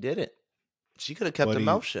 She didn't. She could have kept her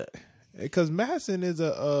mouth shut. Because Mattson is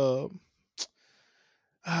a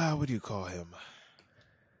what do you call him?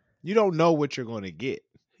 You don't know what you're going to get.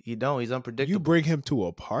 He don't. He's unpredictable. You bring him to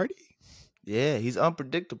a party? Yeah, he's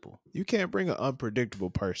unpredictable. You can't bring an unpredictable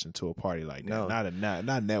person to a party like that. No.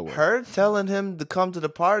 Not network. Her telling him to come to the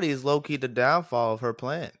party is low key the downfall of her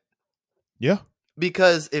plan. Yeah.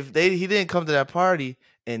 Because if he didn't come to that party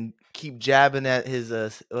and keep jabbing at his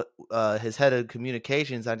head of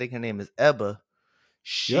communications, I think her name is Ebba,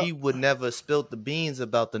 she would never have spilt the beans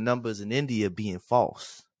about the numbers in India being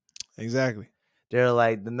false. Exactly. They're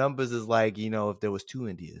like, the numbers is like, if there was 2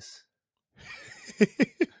 Indias.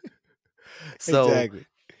 So exactly.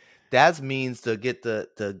 that means to get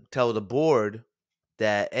to tell the board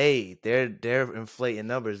that, hey, they're inflating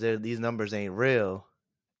numbers. These numbers ain't real.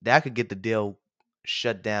 That could get the deal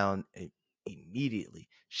shut down immediately.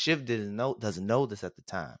 Shiv doesn't know this at the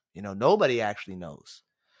time. Nobody actually knows.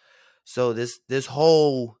 So this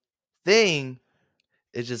whole thing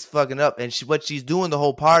is just fucking up. And what she's doing the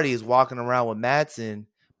whole party is walking around with Madsen,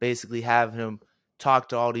 basically having him talk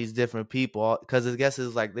to all these different people. Because I guess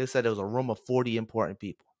it's like they said it was a room of 40 important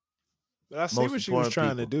people. But I see what she was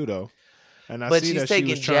trying to do, though. And but she's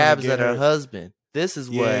taking jabs at her husband. This is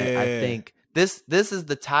what I think. This is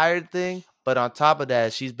the tired thing. But on top of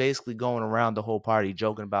that, she's basically going around the whole party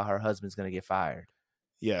joking about her husband's going to get fired.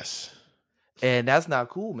 Yes. And that's not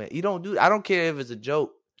cool, man. You don't do. I don't care if it's a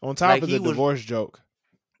joke. On top of the divorce joke.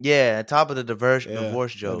 Yeah, on top of the divorce joke.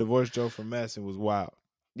 The divorce joke from Madsen was wild.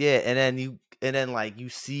 Yeah, and then you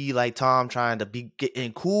see like Tom trying to be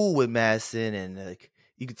getting cool with Madsen, and like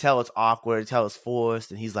you can tell it's awkward, you tell it's forced,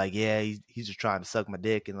 and he's like, yeah, he's just trying to suck my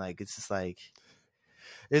dick, and like it's like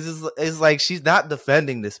she's not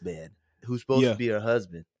defending this man who's supposed to be her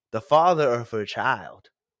husband, the father of her child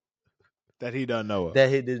that he doesn't know of. That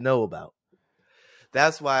he didn't know about.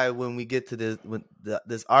 That's why when we get to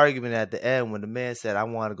this argument at the end, when the man said, I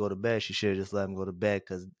want to go to bed, she should have just let him go to bed,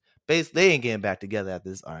 because basically they ain't getting back together after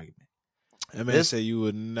this argument. That man said you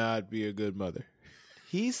would not be a good mother.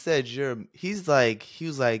 He said he was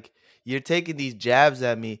like, you're taking these jabs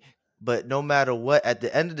at me, but no matter what, at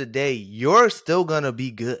the end of the day, you're still going to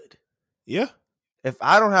be good. Yeah. If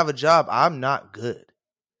I don't have a job, I'm not good.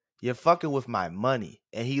 You're fucking with my money.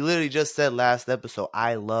 And he literally just said last episode,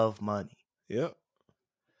 I love money. Yep.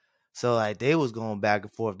 So like they was going back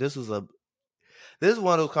and forth. This is one of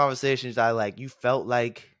those conversations you felt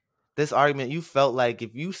like this argument, you felt like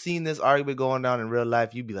if you seen this argument going down in real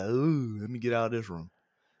life, you'd be like, ooh, let me get out of this room.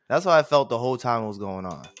 That's how I felt the whole time it was going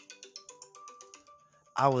on.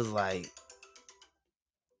 I was like,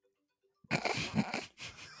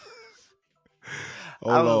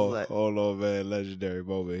 hold on, man. Legendary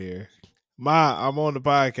moment here. Ma, I'm on the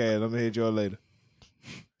podcast. I'm gonna hit you later.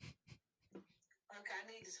 Okay,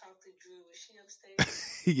 I need to talk to Drew. Is she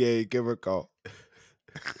upstairs? Yeah, give her a call.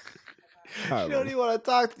 She don't even want to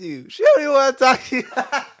talk to you. She don't even want to talk to you.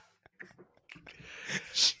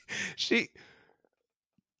 she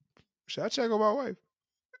should I check on my wife?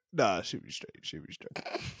 Nah, she be straight.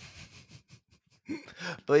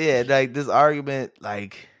 But yeah, like this argument,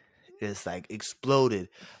 like it's like exploded.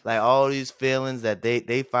 Like all these feelings that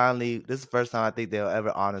they finally. This is the first time I think they're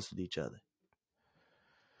ever honest with each other.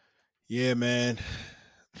 Yeah, man.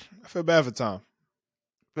 I feel bad for Tom.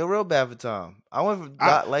 Feel real bad for Tom. I went from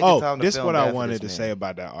not liking Tom to this feeling what bad I wanted for to this say man.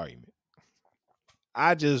 about that argument.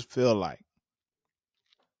 I just feel like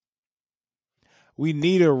we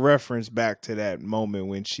need a reference back to that moment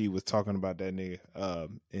when she was talking about that nigga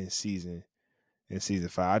in season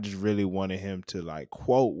 5. I just really wanted him to like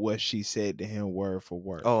quote what she said to him word for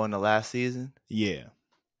word. Oh, in the last season? Yeah.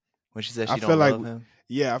 When she said she don't love him?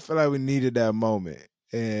 Yeah, I feel like we needed that moment.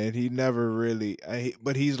 And he never really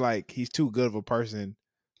but he's too good of a person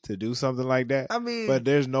to do something like that. I mean, but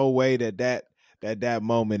there's no way that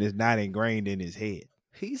moment is not ingrained in his head.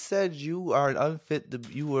 He said you are unfit to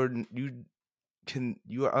you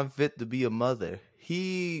are unfit to be a mother.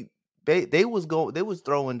 They was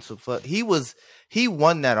throwing some fuck. He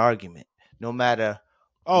won that argument no matter.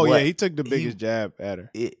 Oh yeah, he took the biggest jab at her.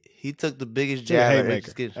 He took the biggest jab at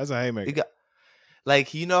her. That's a haymaker.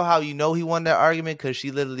 How he won that argument, because she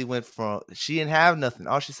literally went from, she didn't have nothing.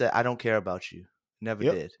 All she said, I don't care about you. Never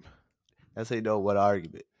did. That's how you know what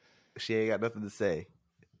argument. She ain't got nothing to say.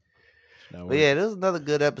 But yeah, this is another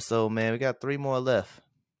good episode, man. We got 3 more left.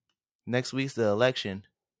 Next week's the election.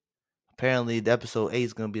 Apparently, the episode 8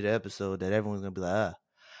 is going to be the episode that everyone's going to be like,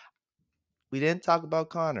 We didn't talk about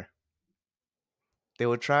Connor. They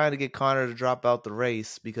were trying to get Connor to drop out the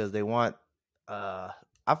race because they want, I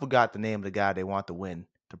forgot the name of the guy they want to win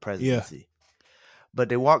the presidency. Yeah. But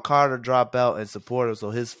they want Connor to drop out and support him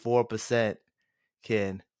so his 4%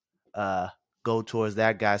 can go towards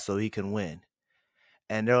that guy so he can win.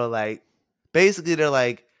 And they're like,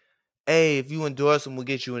 hey, if you endorse him, we'll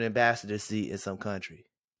get you an ambassador seat in some country,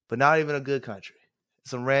 but not even a good country.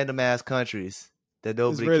 Some random ass countries that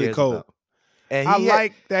nobody really cares cold. about. And I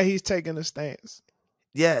like that he's taking a stance.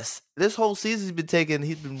 Yes, this whole season he's been taking.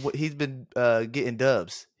 He's been getting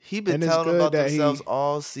dubs. He's been And it's telling them good about that themselves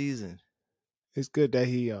all season. It's good that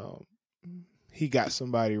he got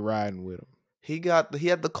somebody riding with him. He had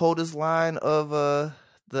the coldest line of the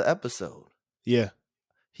episode. Yeah.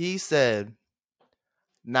 He said,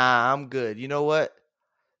 "Nah, I'm good. You know what?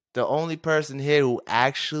 The only person here who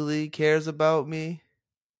actually cares about me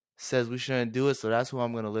says we shouldn't do it, so that's who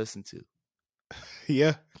I'm gonna listen to."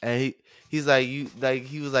 Yeah. And he was like,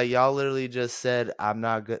 y'all literally just said I'm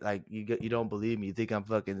not good. Like you don't believe me. You think I'm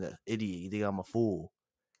fucking an idiot. You think I'm a fool.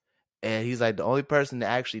 And he's like, the only person that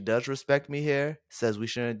actually does respect me here says we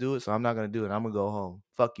shouldn't do it, so I'm not gonna do it. I'm gonna go home.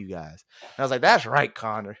 Fuck you guys. And I was like, that's right,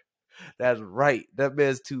 Connor. That's right. That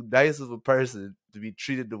man's too nice of a person to be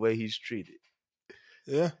treated the way he's treated.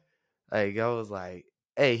 Yeah. Like I was like,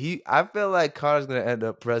 hey, I feel like Connor's gonna end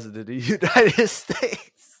up president of the United States.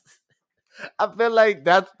 I feel like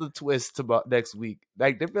that's the twist about next week.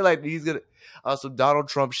 Like they feel like he's gonna some Donald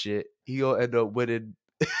Trump shit. He gonna end up winning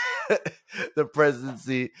the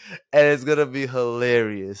presidency, and it's gonna be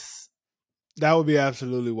hilarious. That would be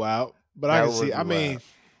absolutely wild. But that I can see. I mean,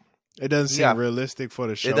 it doesn't seem realistic for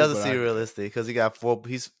the show. It doesn't seem realistic because he got 4.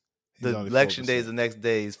 The election 4%. Day is the next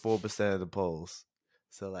day. He's 4% of the polls.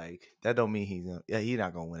 So like that don't mean he's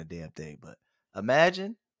not gonna win a damn thing. But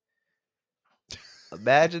imagine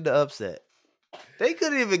the upset. They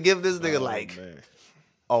couldn't even give this nigga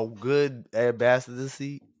a good ambassador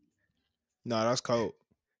seat. No, that's cold.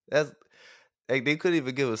 That's like they couldn't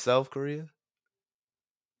even give a South Korea.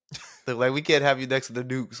 Like we can't have you next to the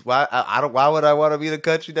nukes. Why? Why would I want to be in a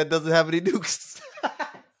country that doesn't have any nukes?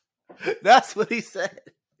 That's what he said.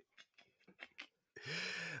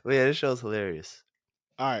 Well, yeah, this show's hilarious.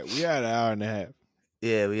 All right, we are at an hour and a half.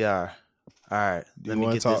 Yeah, we are. All right, let me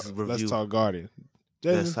get this review. Let's talk Guardian.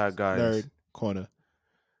 Let's talk Guardians. Nerd corner.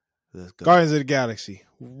 Let's go. Guardians of the Galaxy.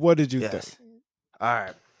 What did you think? All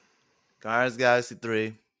right, Guardians of the Galaxy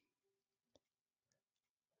 3.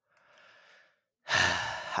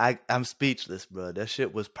 I'm speechless, bro. That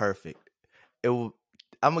shit was perfect. I'm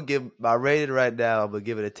gonna give my rating right now. I'm gonna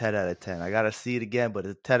give it a 10 out of 10. I gotta see it again, but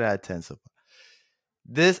it's a 10 out of 10 so far.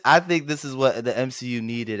 I think this is what the MCU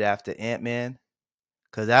needed after Ant-Man,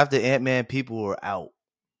 because after Ant-Man, people were out.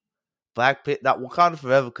 Wakanda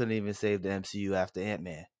Forever couldn't even save the MCU after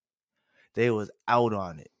Ant-Man. They was out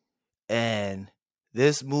on it, and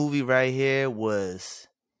this movie right here was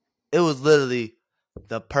literally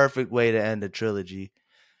the perfect way to end the trilogy.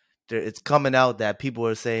 It's coming out that people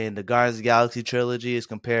are saying the Guardians of the Galaxy trilogy is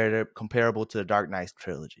comparable to the Dark Knight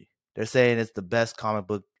trilogy. They're saying it's the best comic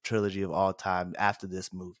book trilogy of all time after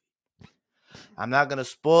this movie. I'm not going to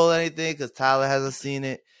spoil anything because Tyler hasn't seen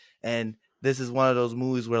it. And this is one of those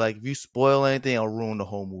movies where, like, if you spoil anything, it'll ruin the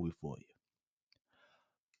whole movie for you.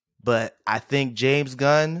 But I think James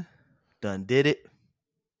Gunn done did it.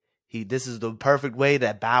 This is the perfect way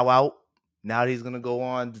to bow out. Now he's going to go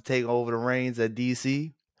on to take over the reins at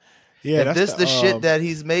DC. Yeah, if this the shit that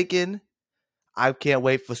he's making, I can't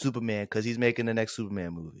wait for Superman because he's making the next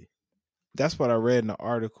Superman movie. That's what I read in the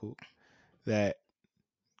article, that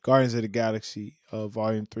Guardians of the Galaxy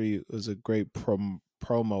Volume 3 was a great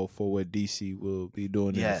promo for what DC will be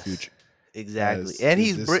doing in the future. Exactly. And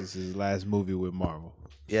this is his last movie with Marvel.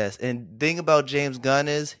 Yes, and the thing about James Gunn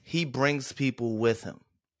is he brings people with him.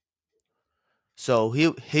 So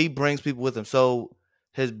he brings people with him. So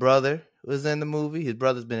his brother was in the movie. His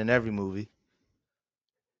brother's been in every movie.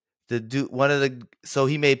 So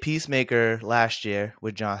he made Peacemaker last year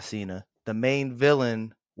with John Cena. The main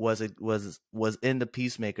villain was in the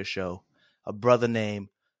Peacemaker show. A brother named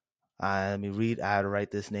let me read. I had to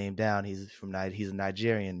write this name down. He's a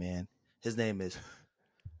Nigerian man. His name is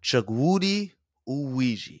Chukwudi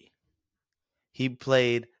Uwiji. He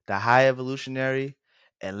played the High Evolutionary,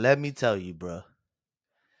 and let me tell you, bro,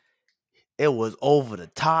 it was over the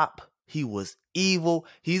top. He was evil.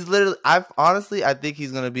 He's literally. I think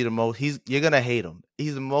he's gonna be the most. You're gonna hate him.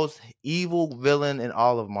 He's the most evil villain in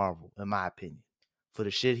all of Marvel, in my opinion, for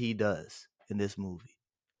the shit he does in this movie.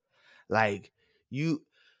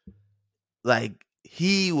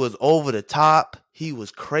 He was over the top. He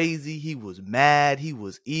was crazy. He was mad. He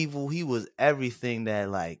was evil. He was everything that,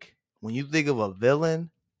 like, when you think of a villain,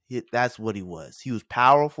 that's what he was. He was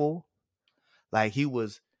powerful. Like, he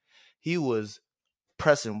was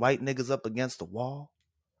pressing white niggas up against the wall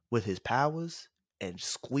with his powers and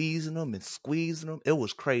squeezing them. It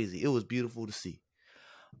was crazy. It was beautiful to see.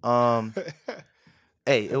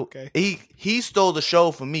 He stole the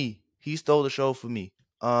show for me. he stole the show for me.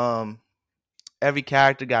 Every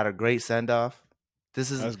character got a great send off.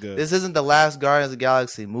 That's good. This isn't the last Guardians of the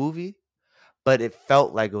Galaxy movie, but it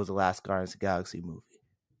felt like it was the last Guardians of the Galaxy movie.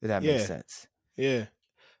 If that makes sense. Yeah.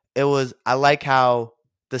 It was. I like how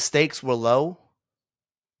the stakes were low.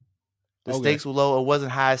 The stakes were low. It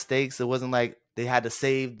wasn't high stakes. It wasn't like they had to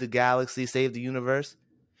save the galaxy, save the universe.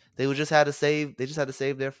 They just had to save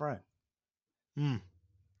their friend.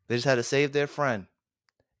 They just had to save their friend.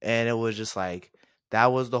 And it was just like,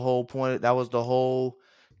 that was the whole point. That was the whole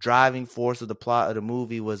driving force of the plot of the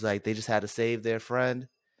movie, was like, they just had to save their friend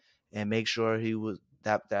and make sure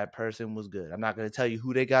that person was good. I'm not going to tell you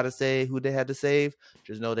who they got to save, who they had to save.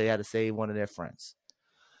 Just know they had to save one of their friends.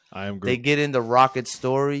 I am. They get into Rocket's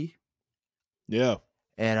story. Yeah.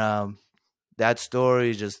 And that story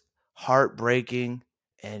is just heartbreaking.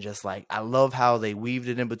 And just like, I love how they weaved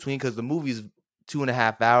it in between, because the movie's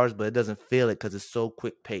 2.5 hours, but it doesn't feel it because it's so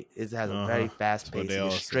quick pace. It has a very fast pace.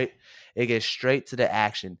 It gets straight to the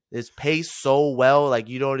action. It's paced so well, like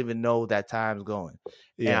you don't even know that time's going.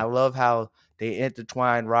 Yeah. And I love how they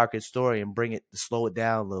intertwine Rocket's story and slow it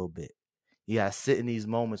down a little bit. You gotta sit in these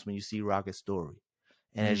moments when you see Rocket's story.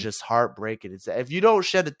 And it's just heartbreaking. It's, if you don't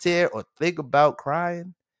shed a tear or think about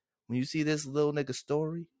crying when you see this little nigga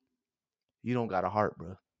story, you don't got a heart,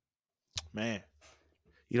 bro. Man.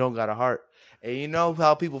 You don't got a heart. And you know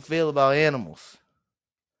how people feel about animals.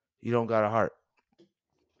 You don't got a heart.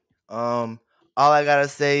 All I gotta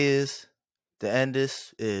say is, to end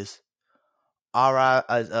this is not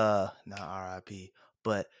R.I.P.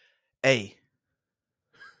 But hey,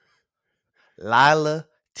 Lila,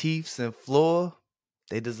 Teefs, and Floor,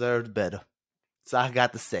 they deserved better. That's all I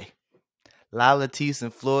got to say. Lila, Teefs,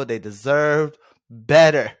 and Floor, they deserved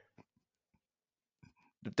better.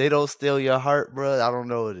 If they don't steal your heart, bro, I don't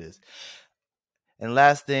know what it is. And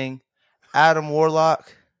last thing, Adam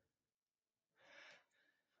Warlock,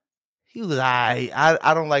 he was I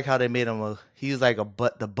don't like how they made him he was like the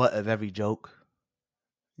butt of every joke.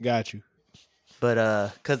 Got you.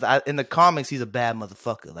 But cause in the comics he's a bad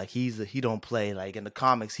motherfucker. Like he don't play. Like in the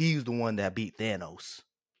comics he's the one that beat Thanos.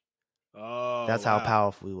 Oh, that's how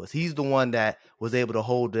powerful he was. He's the one that was able to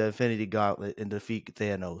hold the Infinity Gauntlet and defeat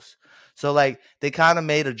Thanos. So like they kind of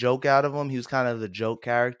made a joke out of him. He was kind of the joke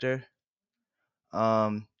character.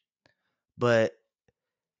 But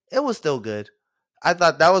it was still good. I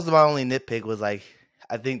thought that was my only nitpick, was like,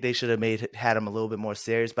 I think they should have had him a little bit more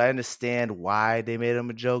serious, but I understand why they made him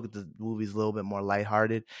a joke. The movie's a little bit more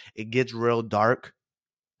lighthearted. It gets real dark,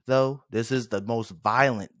 though. This is the most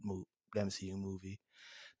violent MCU movie.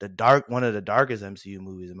 One of the darkest MCU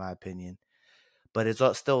movies, in my opinion. But it's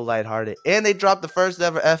still lighthearted. And they dropped the first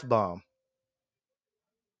ever F-bomb.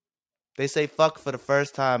 They say fuck for the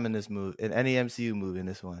first time in this movie, in any MCU movie in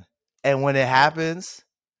this one. And when it happens,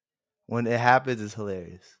 it's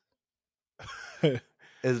hilarious.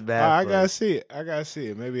 It's bad. I gotta see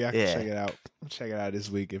it. Maybe I can check it out. Check it out this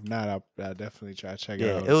week. If not, I'll definitely try to check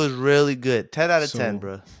it out. It was really good. 10 out of 10,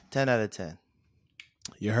 bro. 10 out of 10.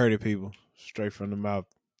 You heard it, people. Straight from the mouth.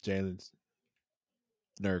 Jalen's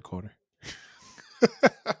Nerd Corner.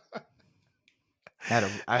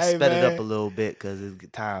 I sped it up a little bit because it's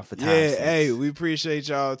time for time. Yeah, hey, we appreciate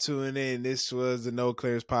y'all tuning in. This was the No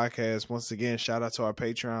Clearance Podcast. Once again, shout out to our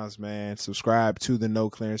Patreons, man. Subscribe to the No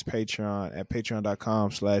Clearance Patreon at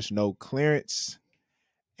patreon.com/NoClearance.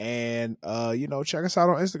 And check us out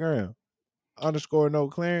on Instagram _No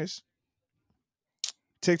Clearance.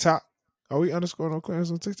 TikTok. Are we _No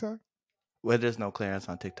Clearance on TikTok? Well, there's no clearance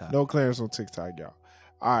on TikTok. No clearance on TikTok, y'all.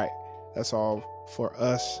 All right. That's all for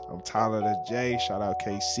us. I'm Tyler the J. Shout out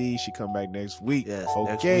KC. She come back next week. Yes, okay.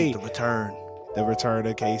 Next week, the return. The return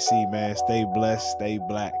of KC, man. Stay blessed. Stay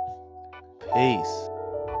black. Peace.